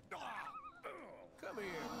 Come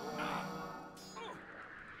here, boy.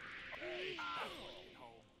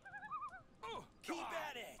 Keep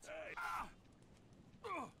at it!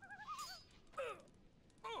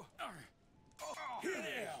 Hit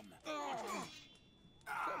him!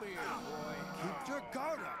 Come here, boy. Keep your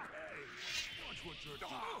guard up. Watch what you're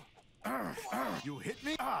doing. You hit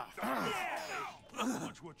me?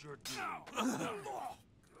 Watch what you're doing.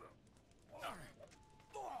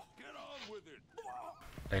 Get on with it.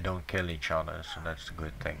 They don't kill each other, so that's a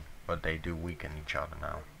good thing. But they do weaken each other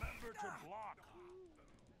now. Remember to block.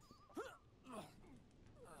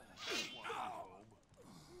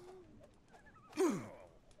 Let him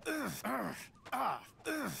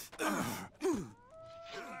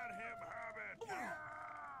have it.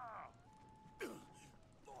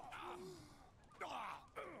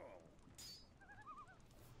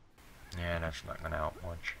 Yeah, that's not gonna help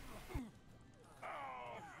much. Oh,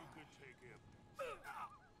 you could take him.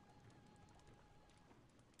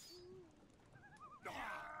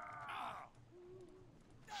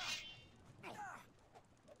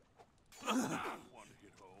 Want to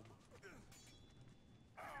hit home?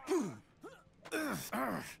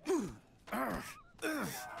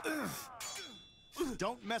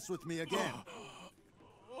 Don't mess with me again.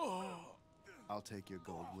 I'll take your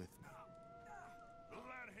gold with me.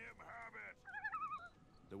 Let him have it.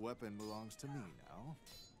 The weapon belongs to me now.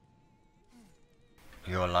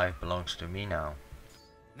 Your life belongs to me now.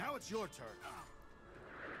 Now it's your turn.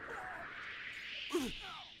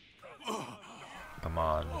 Come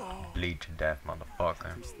on, bleed to death,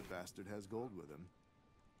 motherfucker. At least the bastard has gold with him.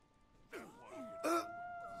 It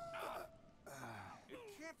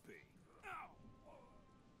can't be.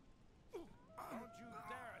 Don't you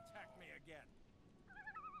dare attack me again.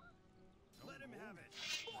 Let him have it.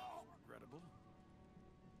 Regrettable.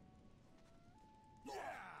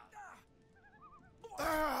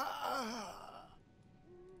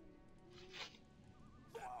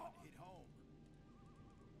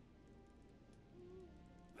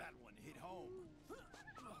 That one hit home.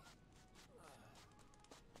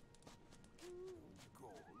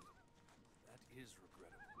 Gold. That is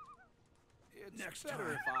regrettable. It's Next better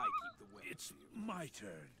time, if I keep the win. It's my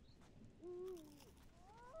turn. Damn.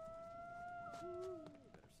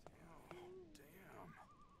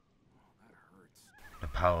 Oh, that hurts. The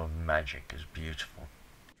power of magic is beautiful.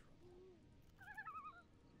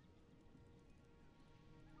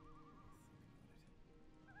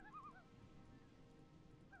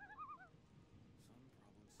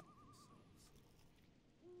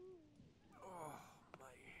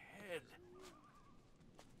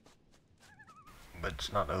 But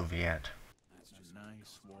it's not over yet. That's just a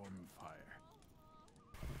nice warm fire.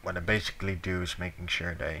 What I basically do is making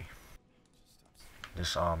sure they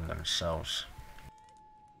disarm themselves.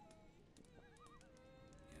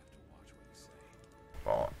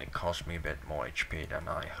 Well, it cost me a bit more HP than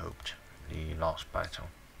I hoped the last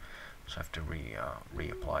battle, so I have to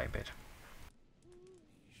reapply a bit.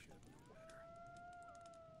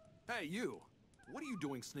 Hey, you! What are you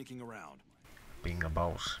doing sneaking around? Being a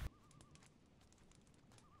boss.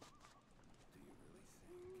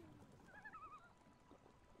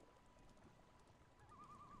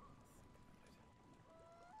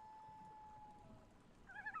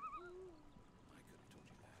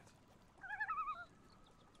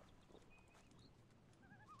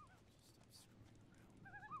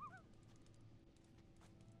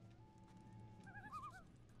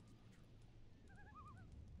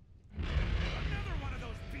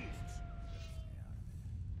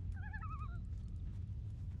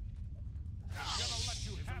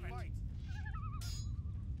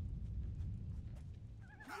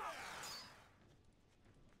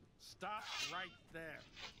 Stop right there.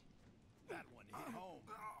 That one hit home.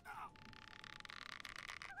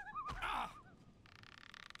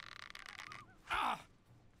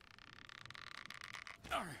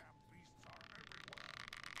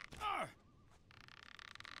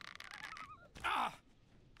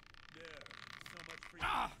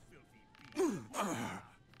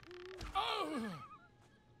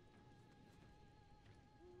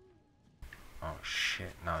 Oh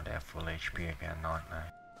shit, now they're full HP again, aren't they?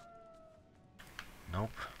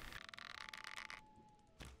 Nope.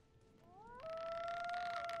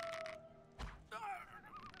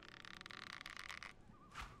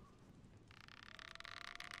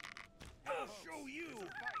 I'll show you.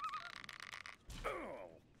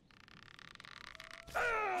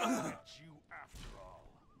 Get you after all.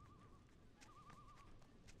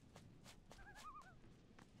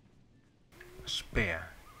 Spear.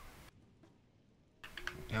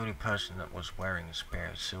 The only person that was wearing a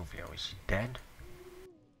spear is Silvio. Is he dead?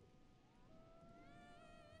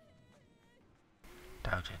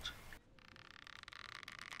 Doubt it.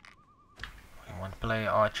 You want to play an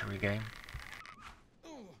archery game?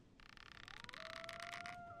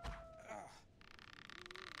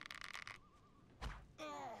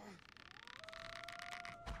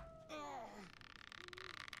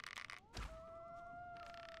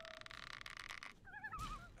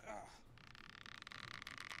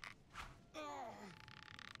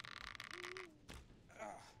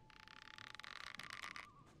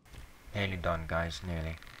 Nearly done, guys,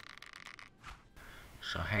 nearly.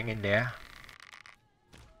 So hang in there.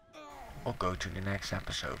 Or go to the next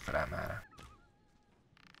episode for that matter.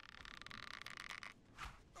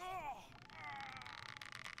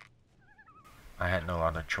 I had no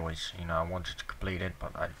other choice, you know, I wanted to complete it,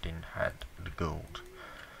 but I didn't have the gold.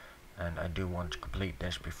 And I do want to complete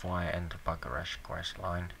this before I end the Bakaresh quest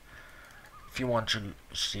line. If you want to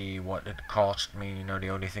see what it cost me, you know, the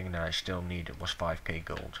only thing that I still needed was 5k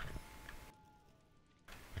gold.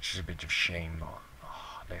 Which is a bit of shame, but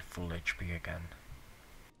oh, they're full HP again.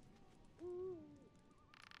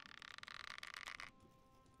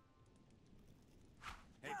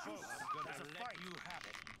 Hey, Joe, I'm gonna let you have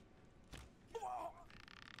it.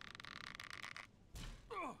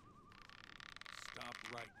 Stop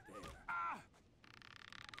right there.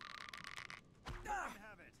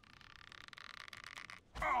 Have it.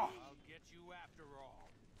 I'll get you after all.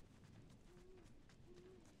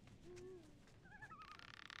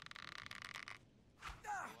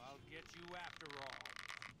 I'll get you after all.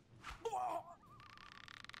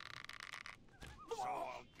 So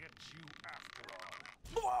I'll get you after all.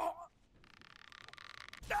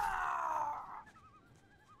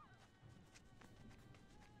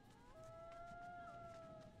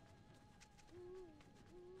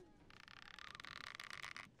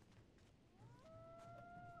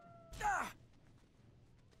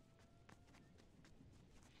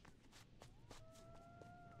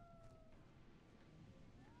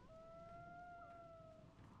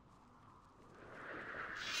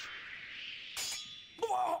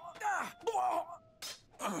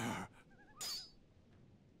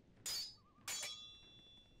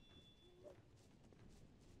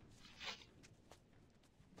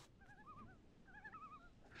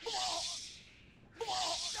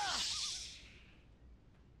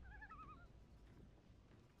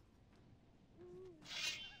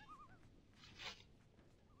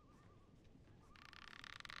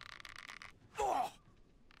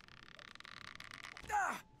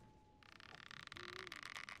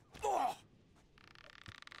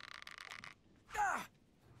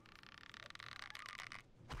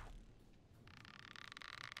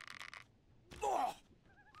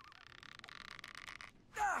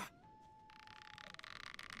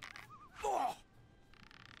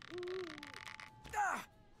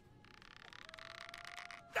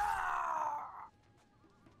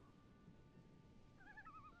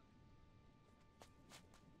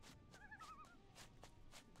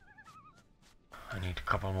 I need a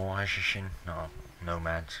couple more Hashishin. No,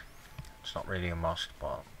 nomads. It's not really a must,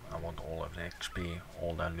 but I want all of the XP,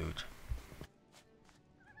 all that loot.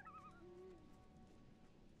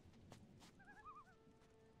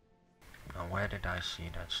 Now where did I see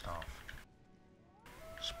that stuff?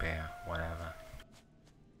 Spear, whatever.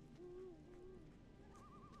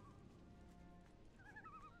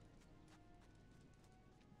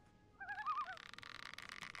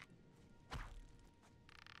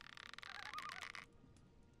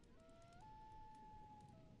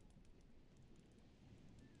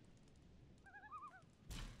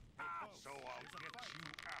 So I'll get you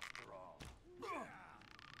after all.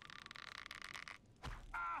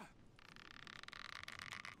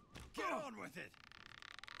 Get on with it.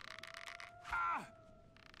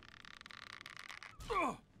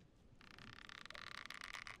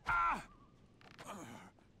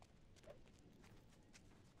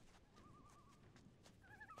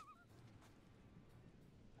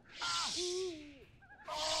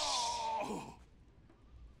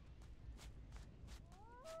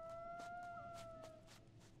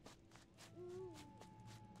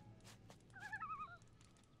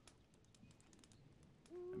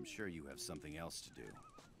 I'm sure you have something else to do.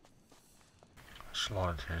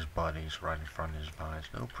 Slaughtered his bodies right in front of his eyes.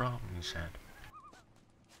 No problem, he said.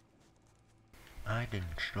 I didn't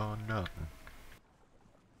show nothing.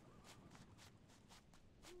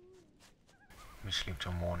 We sleep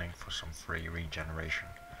till morning for some free regeneration.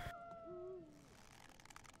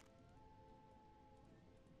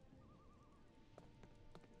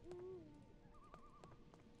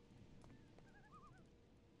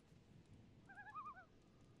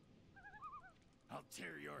 I'll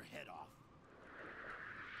tear your head off.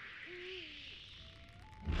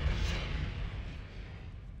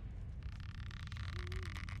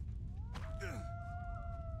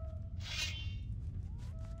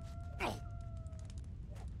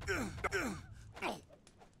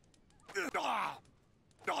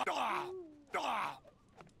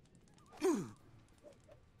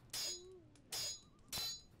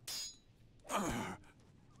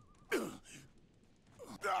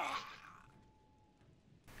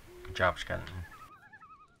 Good job, Skeleton.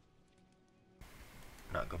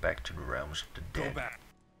 Now go back to the realms of the dead. Go back.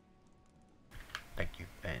 Thank you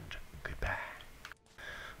and goodbye.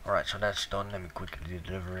 Alright, so that's done. Let me quickly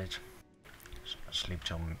deliver it. So I sleep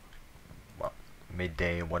till well,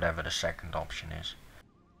 midday or whatever the second option is.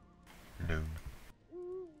 Noon.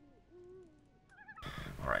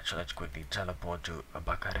 Alright, so let's quickly teleport to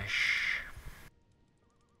Bakaresh.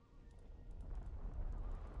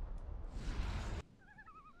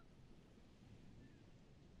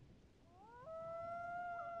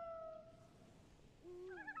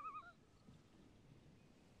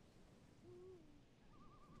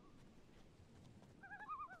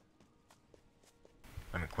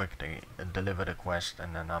 Let me quickly deliver the quest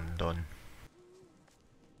and then I'm done.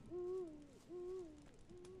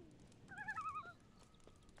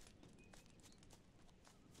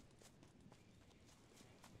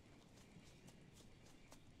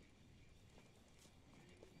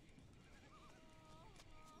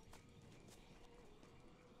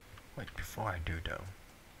 Wait, before I do though,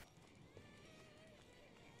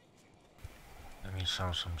 let me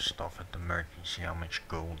sell some stuff at the merchant, see how much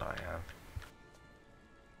gold I have.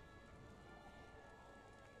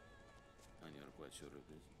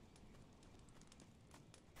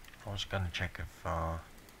 I was gonna check if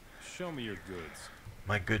Show me your goods.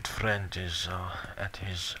 my good friend is at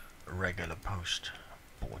his regular post.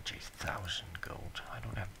 40,000 gold. I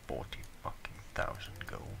don't have 40 fucking thousand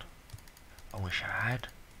gold. I wish I had.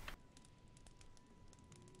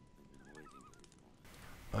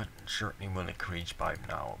 But it certainly will increase by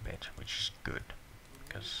now a bit, which is good.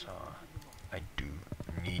 Because I do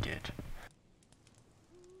need it.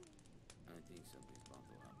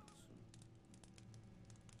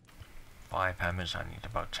 5 hammers, I need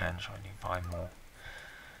about 10, so I need 5 more.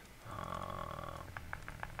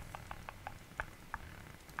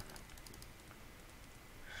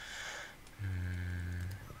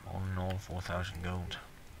 All in all, 4,000 gold.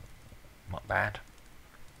 Not bad.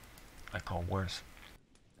 I call worth.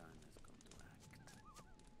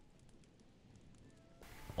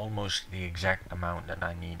 Almost the exact amount that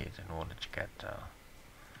I needed in order to get the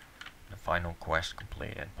final quest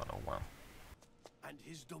completed, but oh well. And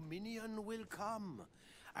his dominion will come,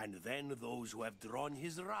 and then those who have drawn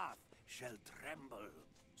his wrath shall tremble.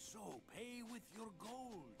 So pay with your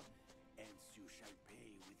gold, else you shall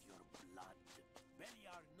pay with your blood.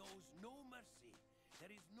 Beliar knows no mercy.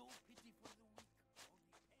 There is no pity for the weak,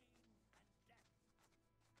 only pain and death.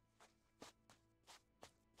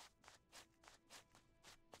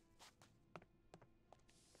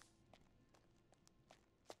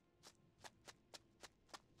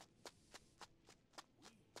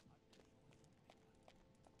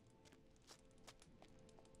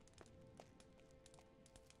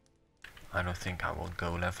 I don't think I will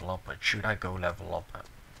go level up, but should I go level up,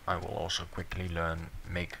 I will also quickly learn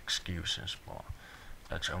make excuses, but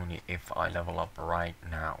that's only if I level up right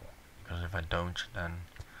now, because if I don't, then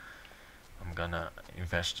I'm gonna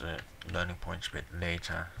invest the learning points a bit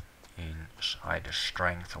later in either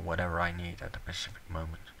strength or whatever I need at the specific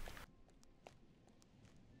moment.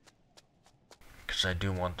 Because I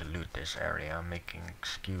do want to loot this area, making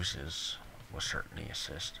excuses will certainly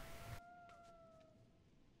assist.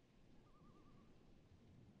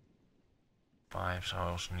 5, so I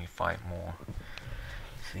also need 5 more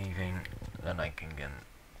thieving, then I can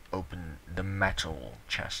open the metal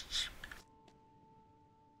chests.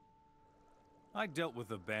 I dealt with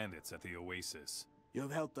the bandits at the Oasis.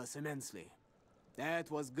 You've helped us immensely. That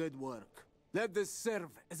was good work. Let this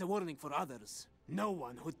serve as a warning for others. No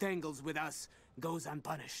one who tangles with us goes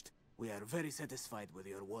unpunished. We are very satisfied with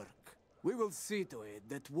your work. We will see to it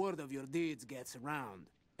that word of your deeds gets around.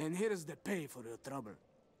 And here is the pay for your trouble.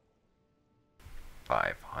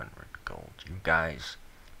 500 gold. You guys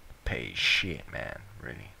pay shit, man,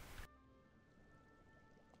 really.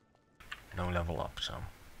 No level up, so.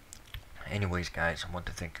 Anyways, guys, I want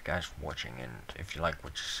to thank you guys for watching, and if you like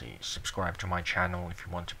what you see, subscribe to my channel if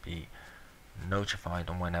you want to be notified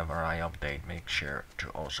on whenever I update. Make sure to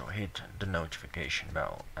also hit the notification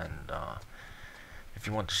bell, and if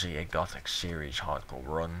you want to see a Gothic series hardcore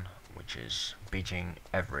run, which is beating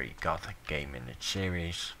every Gothic game in its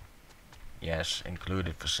series, yes,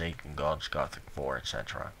 included Forsaken Gods, Gothic 4,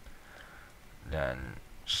 etc., then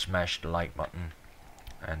smash the like button,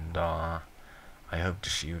 and I hope to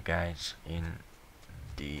see you guys in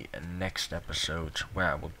the next episode,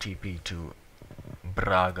 where I will TP to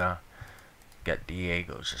Braga, get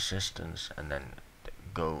Diego's assistance, and then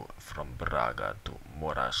go from Braga to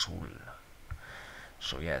Morasul.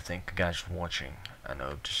 So yeah, thank you guys for watching, and I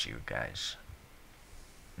hope to see you guys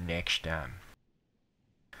next time.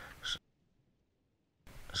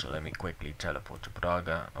 So let me quickly teleport to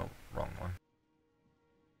Braga. Oh, wrong one.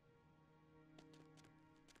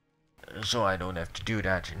 So I don't have to do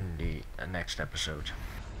that in the next episode.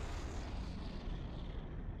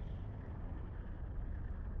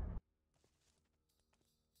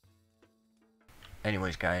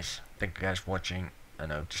 Anyways, guys, thank you guys for watching,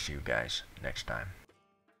 and I hope to see you guys next time.